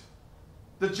won it.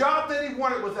 The job that he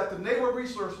wanted was at the Naval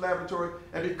Research Laboratory,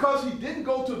 and because he didn't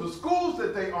go to the schools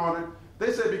that they honored,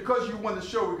 they said, because you won the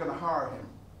show, we're going to hire him.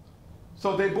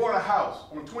 So they bought a house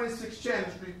on 26 Channing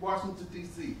Street, Washington,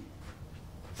 D.C.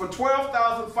 for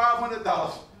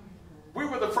 $12,500. We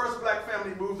were the first black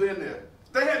family moved in there.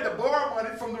 They had to borrow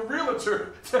money from the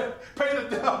realtor to pay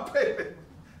the down payment.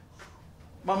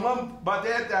 My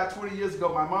dad died 20 years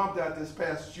ago. My mom died this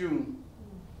past June.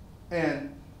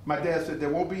 And my dad said, there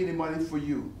won't be any money for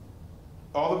you.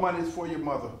 All the money is for your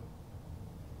mother.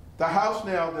 The house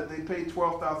now that they paid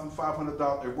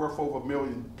 $12,500, they're worth over $1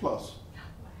 million plus.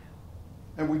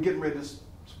 And we're getting ready to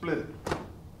split it.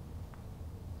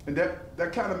 And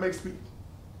that kind of makes me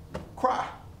cry.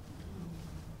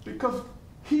 Because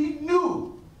he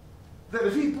knew that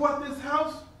if he bought this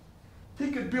house,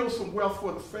 he could build some wealth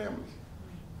for the family.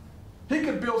 He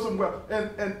could build some wealth.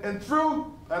 And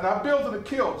I built a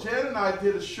kill. Jan and I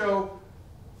did a show,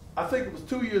 I think it was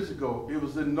 2 years ago. It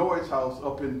was in Noy's house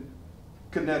up in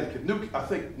Connecticut. New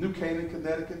Canaan,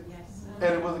 Connecticut. Yes.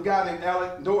 And it was a guy named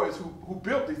Alec Noyes who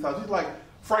built these houses. He's like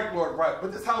Frank Lloyd Wright,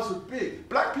 but this house was big.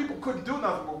 Black people couldn't do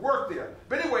nothing but work there.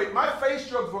 But anyway, my face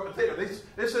drugs were there.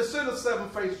 They said send us 7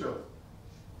 face drugs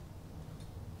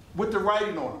with the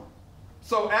writing on them.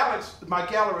 So Alex, my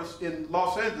gallerist in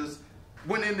Los Angeles,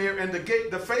 went in there, and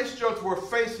the face drugs were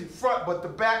facing front, but the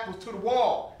back was to the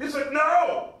wall. He said,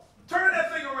 no, turn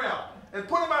that thing around and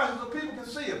put them out so people can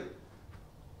see them.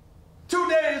 2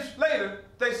 days later,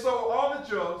 they sold all the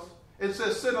drugs and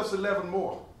said, send us 11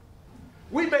 more.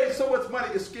 We made so much money,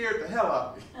 it scared the hell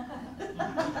out of me.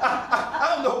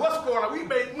 I don't know what's going on. We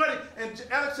made money, and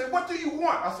Alex said, what do you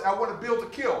want? I said, I want to build a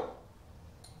kill.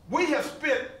 We have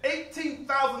spent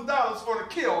 $18,000 on a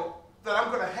kill that I'm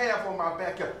going to have on my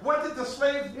backyard. What did the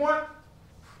slaves want?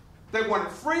 They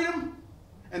wanted freedom,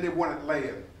 and they wanted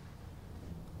land.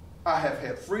 I have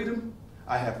had freedom.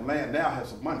 I have land. Now I have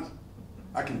some money.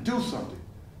 I can do something.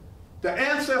 The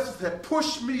ancestors have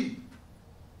pushed me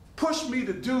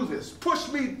to do this,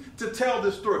 pushed me to tell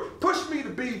this story, pushed me to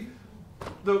be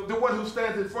the one who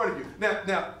stands in front of you.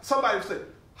 Now, somebody will say,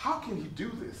 how can he do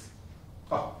this?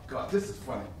 Oh, God, this is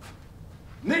funny.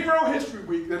 Negro History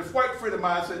Week, and a white friend of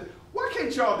mine said, why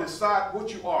can't y'all decide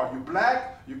what you are? You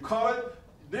black, you colored,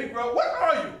 Negro, what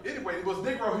are you? Anyway, it was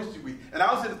Negro History Week, and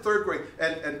I was in the 3rd grade,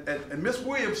 and Miss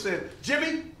Williams said,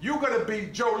 Jimmy, you're going to be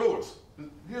Joe Louis.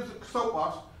 Here's the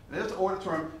soapbox, and there's the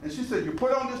auditorium, and she said, you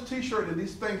put on this t-shirt and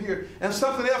this thing here, and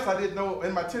something else I didn't know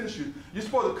in my tennis shoes. You're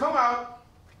supposed to come out,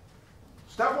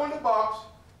 step on the box,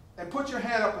 and put your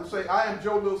hand up and say, I am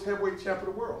Joe Louis, heavyweight champion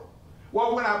of the world.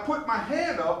 Well, when I put my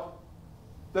hand up,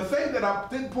 the thing that I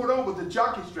didn't put on was the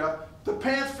jockey strap, the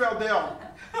pants fell down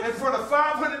in front of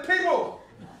 500 people.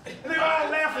 And they were all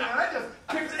laughing, and I just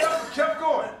picked it up and kept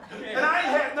going. And I ain't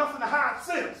had nothing to hide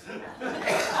since. So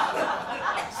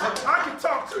I can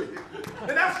talk to you. And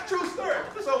that's a true story.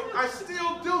 So I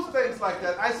still do things like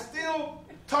that. I still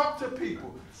talk to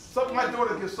people. So my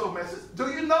daughter gets so mad. Says, do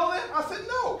you know them? I said,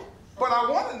 no. But I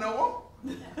want to know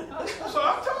them. So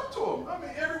I talk to them. I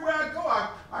mean, everywhere I go,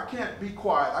 I can't be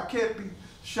quiet. I can't be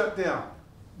shut down.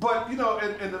 But, you know,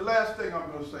 and the last thing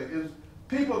I'm going to say is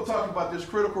people are talking about this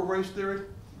critical race theory.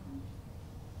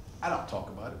 I don't talk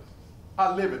about it.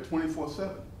 I live it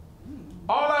 24/7.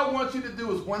 All I want you to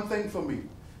do is one thing for me.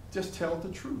 Just tell the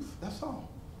truth. That's all.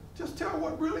 Just tell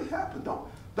what really happened.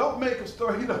 Don't make a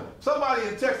story. You know, somebody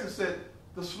in Texas said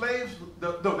the slaves,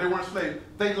 no, they weren't slaves.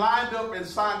 They lined up and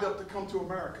signed up to come to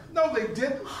America. No, they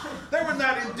didn't. They were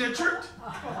not indentured.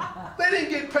 They didn't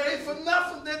get paid for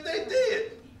nothing that they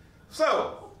did.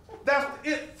 So that's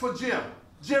it for Jim.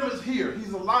 Jim is here.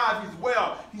 He's alive. He's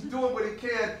well. He's doing what he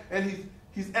can, and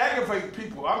he's aggravating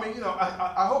people. I mean, you know,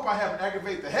 I hope I haven't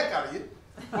aggravated the heck out of you,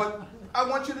 but I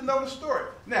want you to know the story.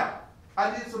 Now,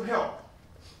 I need some help,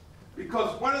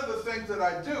 because one of the things that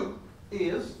I do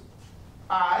is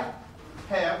I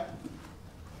have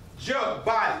jug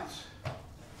bodies.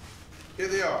 Here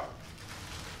they are.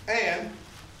 And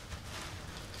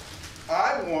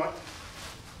I want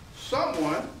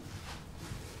someone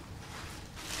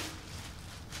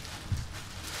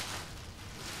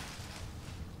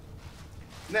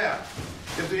Now,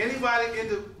 is there anybody in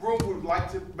the room who would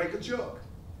like to make a jug?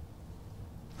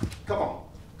 Come on.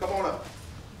 Come on up.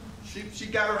 She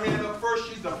got her hand up first.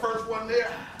 She's the first one there.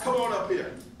 Come on up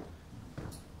here.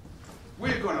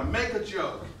 We're going to make a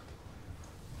jug.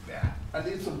 Yeah. I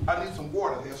need some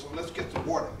water here, so let's get some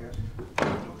water here.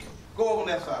 Okay. Go over on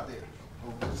that side there.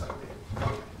 Over that side there.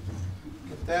 Okay.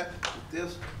 Get that. Get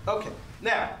this. Okay.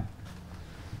 Now,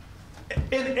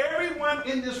 in everyone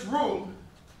in this room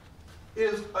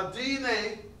is a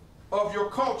DNA of your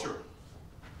culture.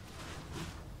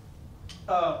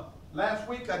 Last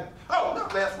week,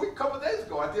 not last week, a couple of days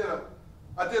ago,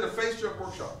 I did a face jug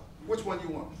workshop. Which one you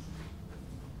want?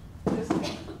 This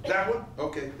one. That one?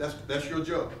 Okay, that's your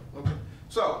jug. Okay.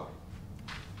 So,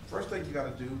 first thing you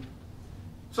got to do.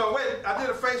 So wait, I did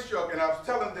a face jug, and I was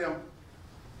telling them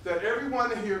that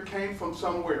everyone in here came from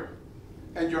somewhere,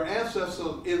 and your ancestors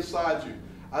are inside you.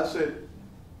 I said,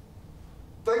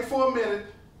 think for a minute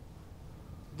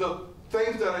the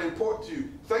things that are important to you.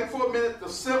 Think for a minute the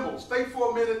symbols. Think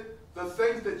for a minute the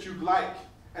things that you like,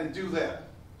 and do that.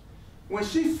 When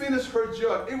she finished her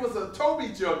jug, it was a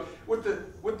Toby jug with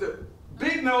the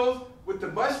big nose, with the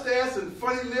mustache and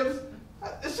funny lips.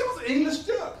 This was an English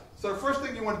jug. So the first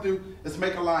thing you want to do is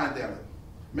make a line down it.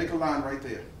 Make a line right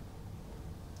there.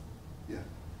 Yeah,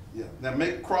 yeah. Now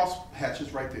make cross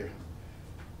hatches right there.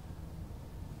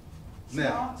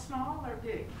 Now, Small or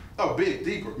big? Oh, big,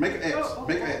 deeper. Make an X.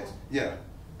 Make an X. Yeah.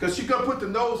 Because she's going to put the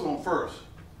nose on first.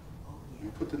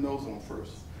 You put the nose on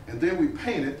first. And then we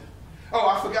paint it. Oh,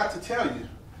 I forgot to tell you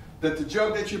that the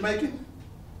jug that you're making,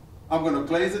 I'm going to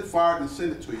glaze it, fire it, and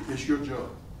send it to you. It's your jug.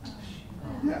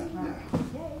 Yeah, yeah.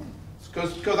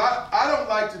 Because I don't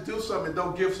like to do something and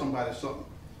don't give somebody something.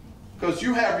 Because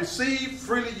you have received,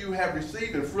 freely you have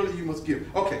received, and freely you must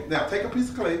give. Okay, now take a piece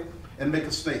of clay and make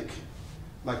a snake.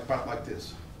 Like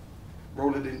this.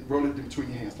 Roll it in between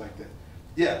your hands like that.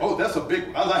 Yeah, oh, that's a big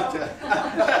one. I like that.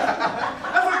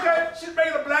 That's okay. She's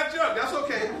making a black jug. That's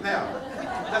okay. Now,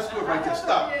 that's good right there.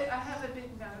 Stop. I have a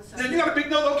big nose. Yeah, you got a big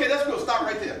nose? Okay, that's good. Stop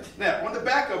right there. Now, on the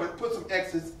back of it, put some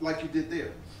X's like you did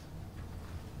there.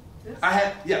 This?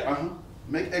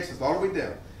 Make X's all the way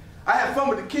down. I had fun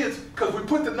with the kids because we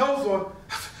put the nose on.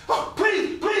 Oh,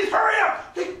 please, hurry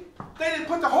up. They didn't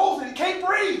put the holes in. He can't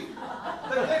breathe.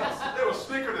 They were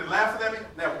snickering and laughing at me.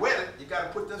 Now, wet it. You got to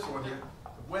put this on here.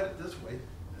 Wet it this way.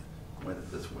 Wet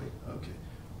it this way. Okay.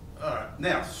 All right.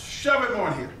 Now, shove it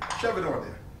on here. Shove it on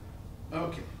there.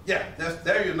 Okay. Yeah,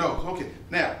 there your nose. Okay.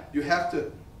 Now, you have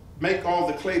to make all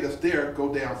the clay that's there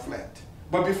go down flat.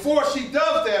 But before she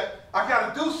does that, I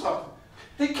got to do something.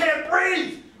 He can't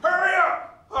breathe. Hurry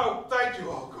up. Oh, thank you.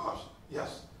 Oh, gosh.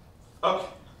 Yes. Okay.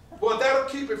 Well, that'll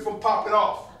keep it from popping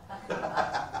off.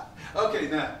 Okay,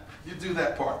 now, you do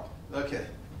that part. Okay.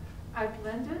 I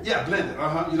blend it? Yeah, blend it.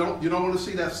 You don't want to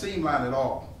see that seam line at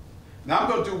all. Now I'm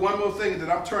going to do one more thing that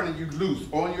I'm turning you loose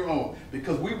on your own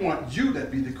because we want you to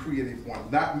be the creative one,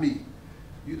 not me.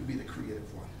 You to be the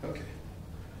creative one. Okay.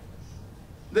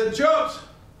 The jugs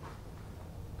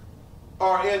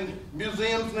are in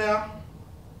museums now.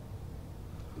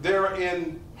 They're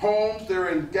in homes. They're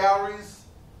in galleries.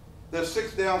 There's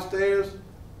 6 downstairs.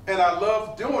 And I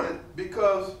love doing it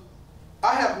because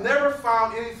I have never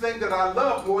found anything that I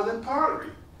love more than pottery.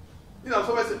 You know,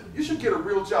 somebody said, you should get a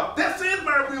real job. This is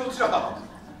my real job.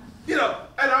 You know,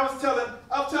 and I was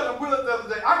telling Willard the other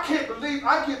day, I can't believe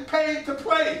I get paid to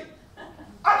play.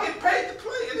 I get paid to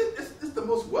play, and it's the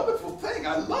most wonderful thing.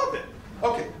 I love it.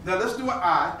 Okay, now let's do an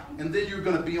eye, and then you're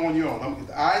going to be on your own. I'm going to get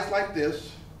the eyes like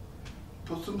this,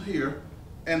 put some here,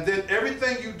 and then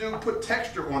everything you do, put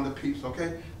texture on the piece,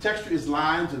 okay? Texture is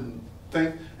lines and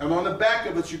things, and on the back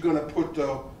of it, you're going to put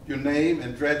your name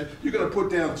and drag. You're going to put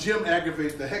down, Jim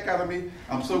aggravates the heck out of me.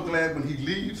 I'm so glad when he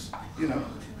leaves, you know.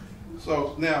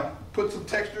 So now, put some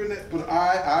texture in it, put an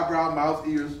eye, eyebrow, mouth,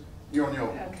 ears, you're on your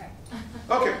own. Okay.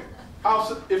 Okay,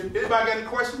 if anybody got any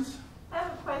questions? I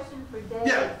have a question for Dave.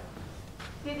 Yeah.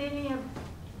 Did any of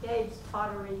Dave's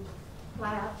pottery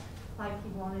flat like he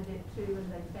wanted it to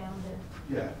and they found it?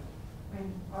 Yeah.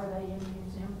 And are they in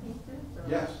museum pieces? Or?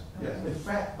 Yes, yes. In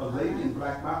fact, a lady in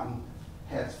Black Mountain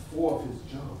has 4 of his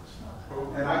jugs.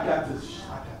 And I got to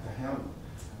handle them.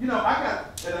 You know,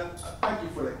 thank you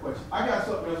for that question. I got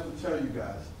something else to tell you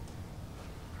guys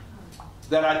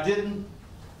that I didn't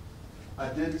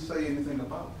say anything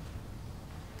about.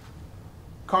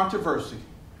 Controversy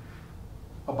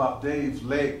about Dave's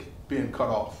leg being cut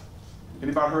off.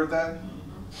 Anybody heard that?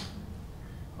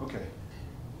 Okay.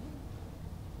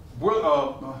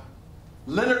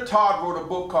 Leonard Todd wrote a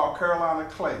book called Carolina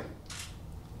Clay.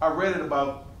 I read it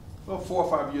about 4 or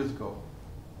 5 years ago.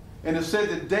 And it said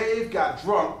that Dave got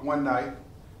drunk one night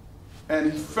and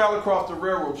he fell across the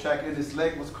railroad track and his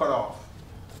leg was cut off.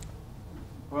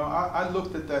 Well, I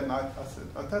looked at that and I said,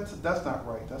 that's not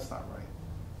right, that's not right.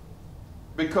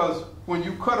 Because when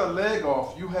you cut a leg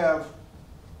off, you have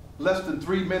less than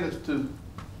 3 minutes to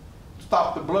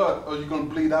stop the blood or you're going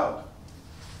to bleed out.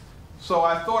 So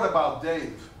I thought about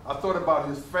Dave. I thought about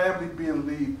his family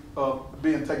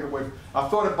being taken away. I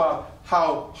thought about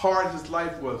how hard his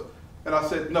life was. And I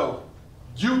said, no,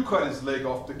 you cut his leg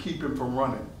off to keep him from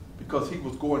running because he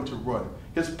was going to run.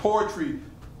 His poetry,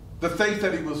 the things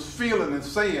that he was feeling and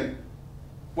saying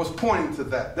was pointing to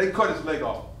that. They cut his leg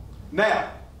off.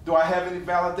 Now, do I have any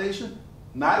validation?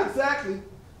 Not exactly,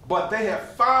 but they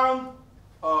have found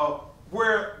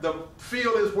where the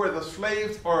field is where the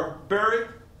slaves are buried,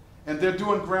 and they're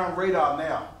doing ground radar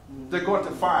now. They're going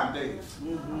to find Dave.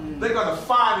 They're going to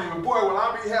find him, and boy, will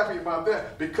I be happy about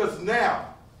that, because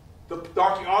now the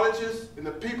archaeologists and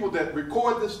the people that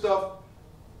record this stuff,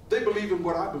 they believe in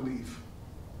what I believe,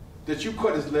 that you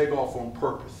cut his leg off on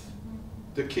purpose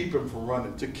to keep him from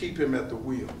running, to keep him at the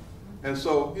wheel. And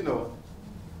so, you know,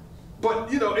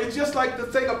 but, you know, it's just like the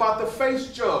thing about the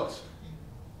face jugs.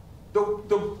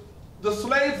 The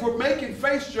slaves were making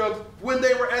face jugs when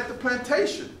they were at the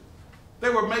plantation. They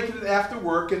were making it after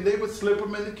work, and they would slip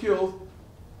them in the kilns.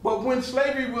 But when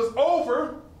slavery was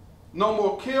over, no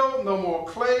more kiln, no more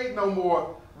clay, no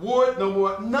more wood, no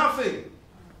more nothing.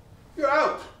 You're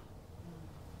out.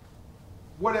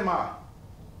 What am I?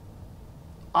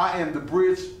 I am the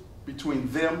bridge between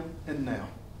them and now.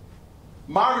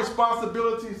 My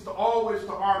responsibility is to always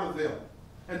to honor them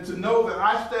and to know that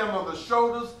I stand on the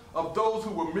shoulders of those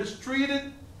who were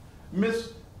mistreated,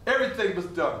 everything was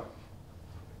done.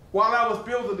 While I was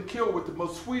building the kiln with the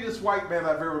most sweetest white man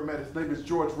I've ever met, his name is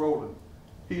George Rowland.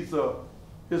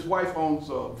 His wife owns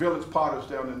Village Potters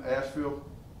down in Edgefield.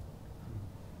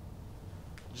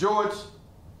 George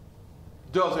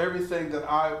does everything that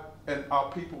I and our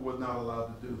people were not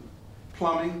allowed to do.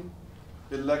 Plumbing,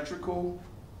 electrical,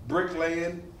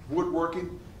 bricklaying,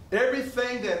 woodworking,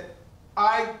 everything that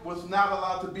I was not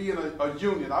allowed to be in a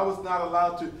union. I was not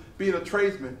allowed to be in a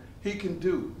tradesman. He can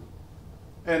do.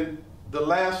 And the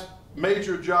last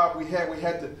major job we had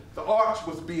the arch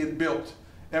was being built,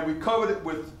 and we covered it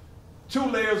with 2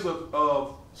 layers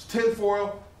of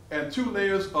tinfoil and 2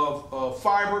 layers of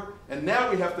fiber, and now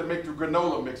we have to make the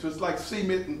granola mix. It's like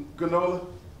cement and granola.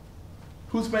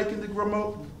 Who's making the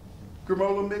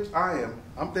granola mix? I am.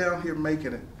 I'm down here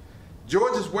making it.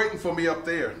 George is waiting for me up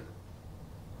there.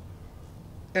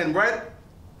 And right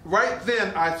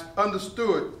then I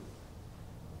understood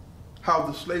how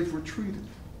the slaves were treated.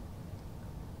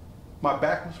 My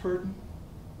back was hurting.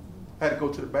 I had to go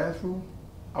to the bathroom.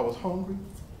 I was hungry.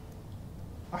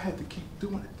 I had to keep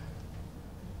doing it.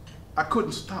 I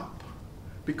couldn't stop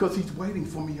because he's waiting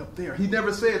for me up there. He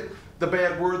never said the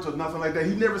bad words or nothing like that.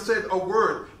 He never said a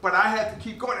word, but I had to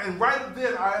keep going. And right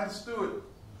then I understood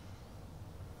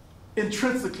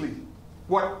intrinsically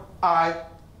what I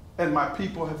and my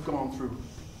people have gone through.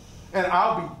 And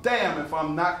I'll be damned if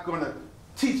I'm not going to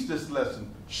teach this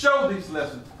lesson, show these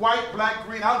lessons, white, black,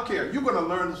 green, I don't care. You're going to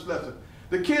learn this lesson.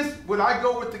 The kids, when I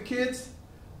go with the kids,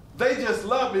 they just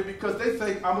love me because they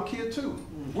think I'm a kid too.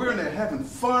 We're in there having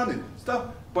fun and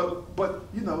stuff, but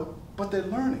you know, but they're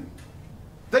learning.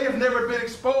 They have never been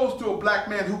exposed to a black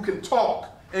man who can talk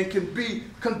and can be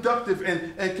conductive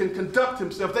and can conduct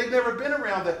himself. They've never been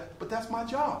around that, but that's my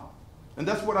job. And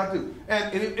that's what I do.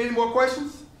 And any more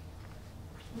questions?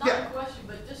 Not a question,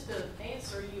 but just to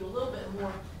answer you a little bit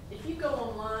more. If you go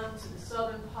online to the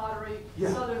Southern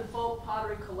Southern Folk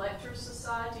Pottery Collectors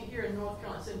Society here in North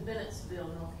Carolina, it's in Bennettsville,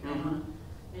 North Carolina.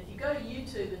 If you go to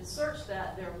YouTube and search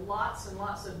that, there are lots and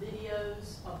lots of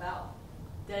videos about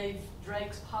Dave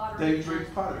Drake's pottery. Dave Drake's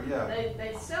pottery, yeah.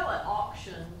 They sell at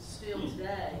auctions still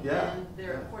today. Yeah. And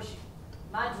they're, of course,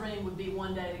 my dream would be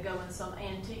one day to go in some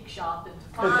antique shop and to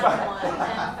find one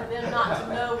and for them not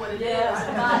to know what it is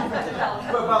and buy it for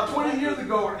 $2. But about 20 years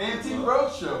ago, an Antique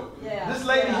Roadshow, this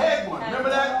lady had one. Remember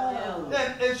that?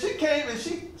 Yeah. And she came and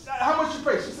how much you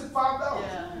pay? She said $5.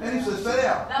 Yeah. And he said, sit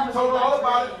down. He told her all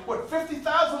about it. What,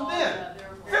 $50,000 then?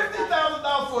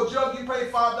 $50,000 for a jug you paid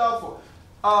 $5 for.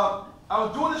 I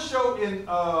was doing a show in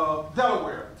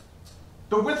Delaware,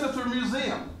 the Winchester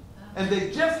Museum. And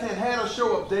they just had a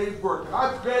show of Dave's work. And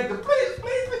I begged them, please,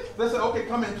 please, please. They said, okay,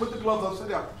 come in, put the gloves on, sit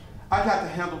down. I got to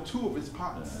handle 2 of his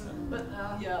pots. But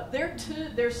yeah,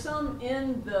 there's some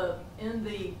in the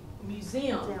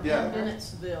museum in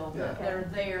Bennettsville that are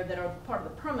there that are part of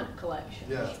the permanent collection.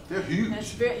 Yeah, they're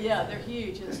huge. They're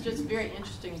huge. It's just very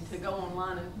interesting to go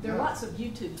online. And there are lots of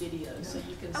YouTube videos, so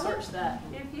you can search that.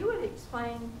 If you would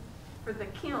explain for the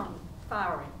kiln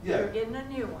firing, Yeah. you're getting a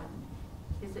new one.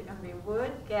 Is it gonna be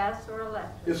wood, gas, or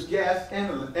electric? It's gas and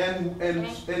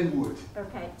wood.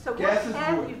 Okay, so Gas what is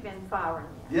have wood. you been firing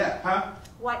in? Yeah, huh?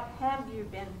 What have you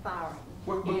been firing?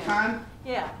 What in? kind?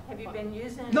 Yeah, have you been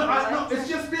using No, electric? it's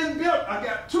just been built. I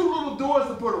got 2 little doors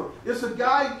to put on. It's a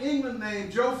guy in England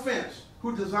named Joe Finch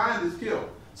who designed this kiln.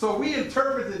 So we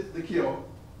interpreted the kiln,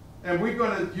 and we're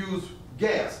going to use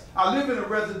gas. I live in a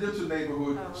residential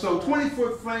neighborhood, so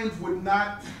 20-foot flames would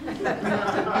not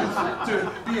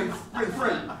to be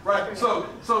infringed, right? So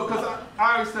because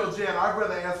I always tell Jan, I'd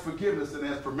rather ask forgiveness than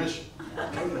ask permission.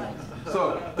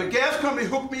 So the gas company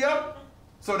hooked me up,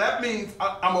 so that means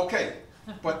I'm okay.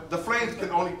 But the flames can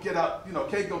only get out,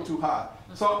 can't go too high.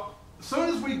 So as soon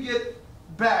as we get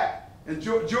back, and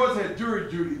George had jury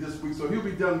duty this week, so he'll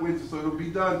be done Wednesday, so it'll be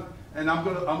done, and I'm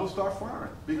gonna start firing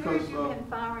because. Where have you been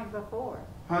firing before?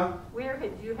 Huh? Where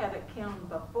had you had a kiln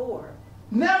before?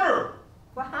 Never.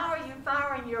 Well, how are you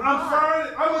firing your I'm pot?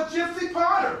 firing. I'm a gypsy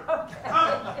potter. Okay.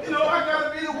 I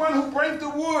gotta be the one who brings the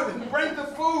wood and brings the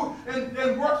food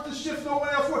and works the shifts no one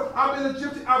else works. I've been a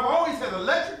gypsy. I've always had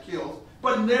electric kilns,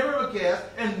 but never a gas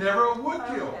and never a wood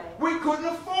kiln. Okay. We couldn't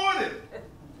afford it.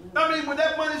 I mean, when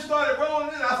that money started rolling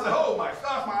in, I said, oh my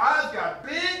gosh, my eyes got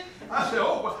big. I said,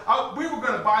 we were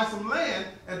going to buy some land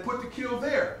and put the kiln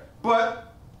there.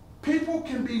 But people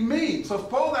can be mean. So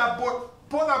suppose I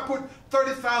put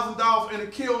 $30,000 in a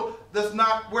kiln that's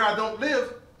not where I don't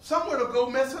live, someone will go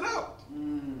mess it up.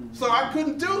 So I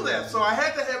couldn't do that. So I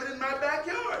had to have it in my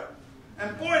backyard.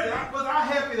 And boy, was I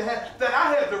happy that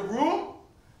I had the room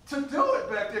to do it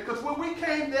back there. Because when we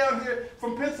came down here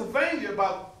from Pennsylvania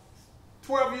about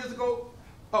 10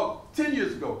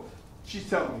 years ago, she's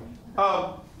telling me,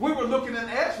 we were looking in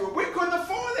Asheville. We couldn't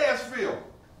afford Asheville.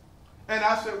 And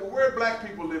I said, well, where do black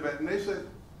people live at? And they said,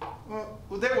 well,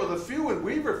 there was a few in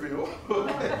Weaverville.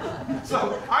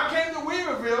 So I came to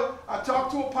Weaverville. I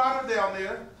talked to a potter down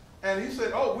there, and he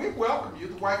said, oh, we welcome you,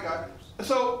 the white guy.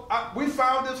 So we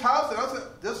found this house, and I said,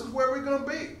 this is where we're going to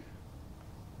be.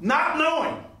 Not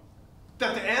knowing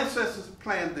that the ancestors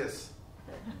planned this.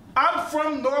 I'm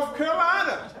from North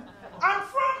Carolina. I'm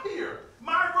from here.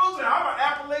 My roots are, I'm an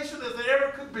Appalachian as there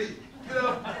ever could be.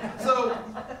 So,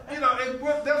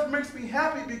 that makes me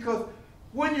happy because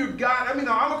when you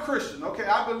I'm a Christian, okay?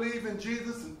 I believe in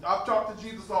Jesus, and I've talked to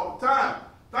Jesus all the time.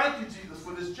 Thank you, Jesus,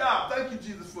 for this job. Thank you,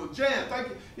 Jesus, for Jan. Thank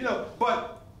you.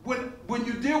 But when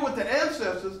you deal with the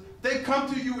ancestors, they come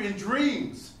to you in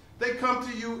dreams. They come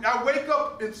to you. I wake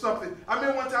up in something. I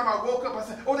remember one time I woke up, I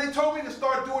said, they told me to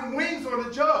start doing wings on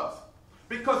the jugs.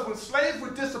 Because when slaves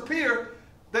would disappear,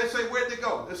 they say, where'd they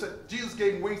go? They said, Jesus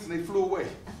gave them wings and they flew away.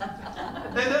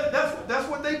 And that's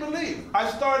what they believe. I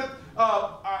started,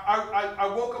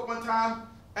 I woke up one time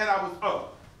and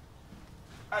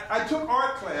I took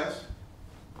art class.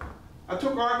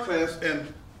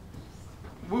 And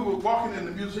we were walking in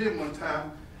the museum one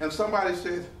time and somebody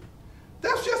said,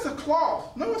 that's just a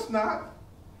cloth. No, it's not.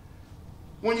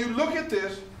 When you look at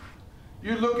this,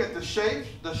 you look at the shapes,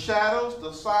 the shadows,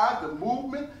 the size, the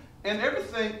movement, and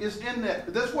everything is in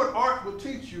that. That's what art will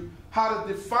teach you, how to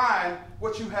define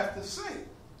what you have to say.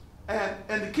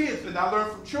 And the kids, and I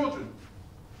learned from children.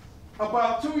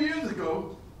 About 2 years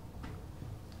ago,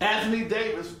 Anthony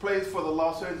Davis plays for the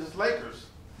Los Angeles Lakers.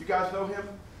 You guys know him?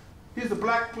 He's a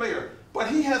black player. But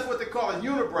he has what they call a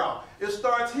unibrow. It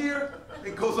starts here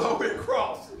and goes all the way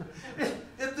across.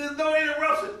 There's no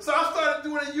interruption. So I started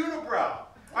doing a unibrow.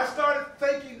 I started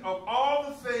thinking of all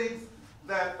the things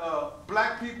that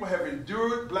black people have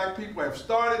endured, black people have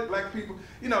started, black people.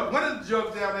 One of the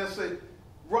jokes down there said,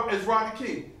 is Rodney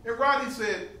King. And Rodney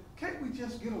said, can't we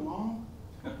just get along?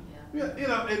 Yeah.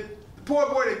 The poor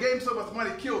boy that gave him so much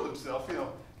money killed himself.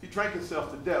 He drank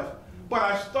himself to death. But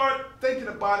I started thinking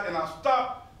about it and I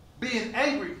stopped being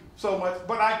angry so much,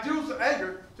 but I use the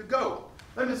anger to go.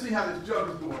 Let me see how this jug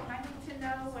is doing. I need to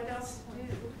know what else to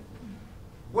do.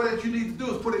 What that you need to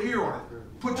do is put an ear on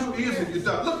it. Put 2 ears in your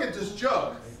jug. Look at this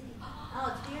jug.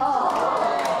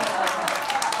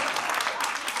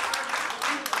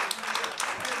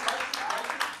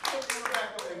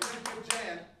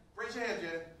 Raise your hand,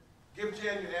 Jan. Give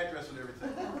Jan your address and everything.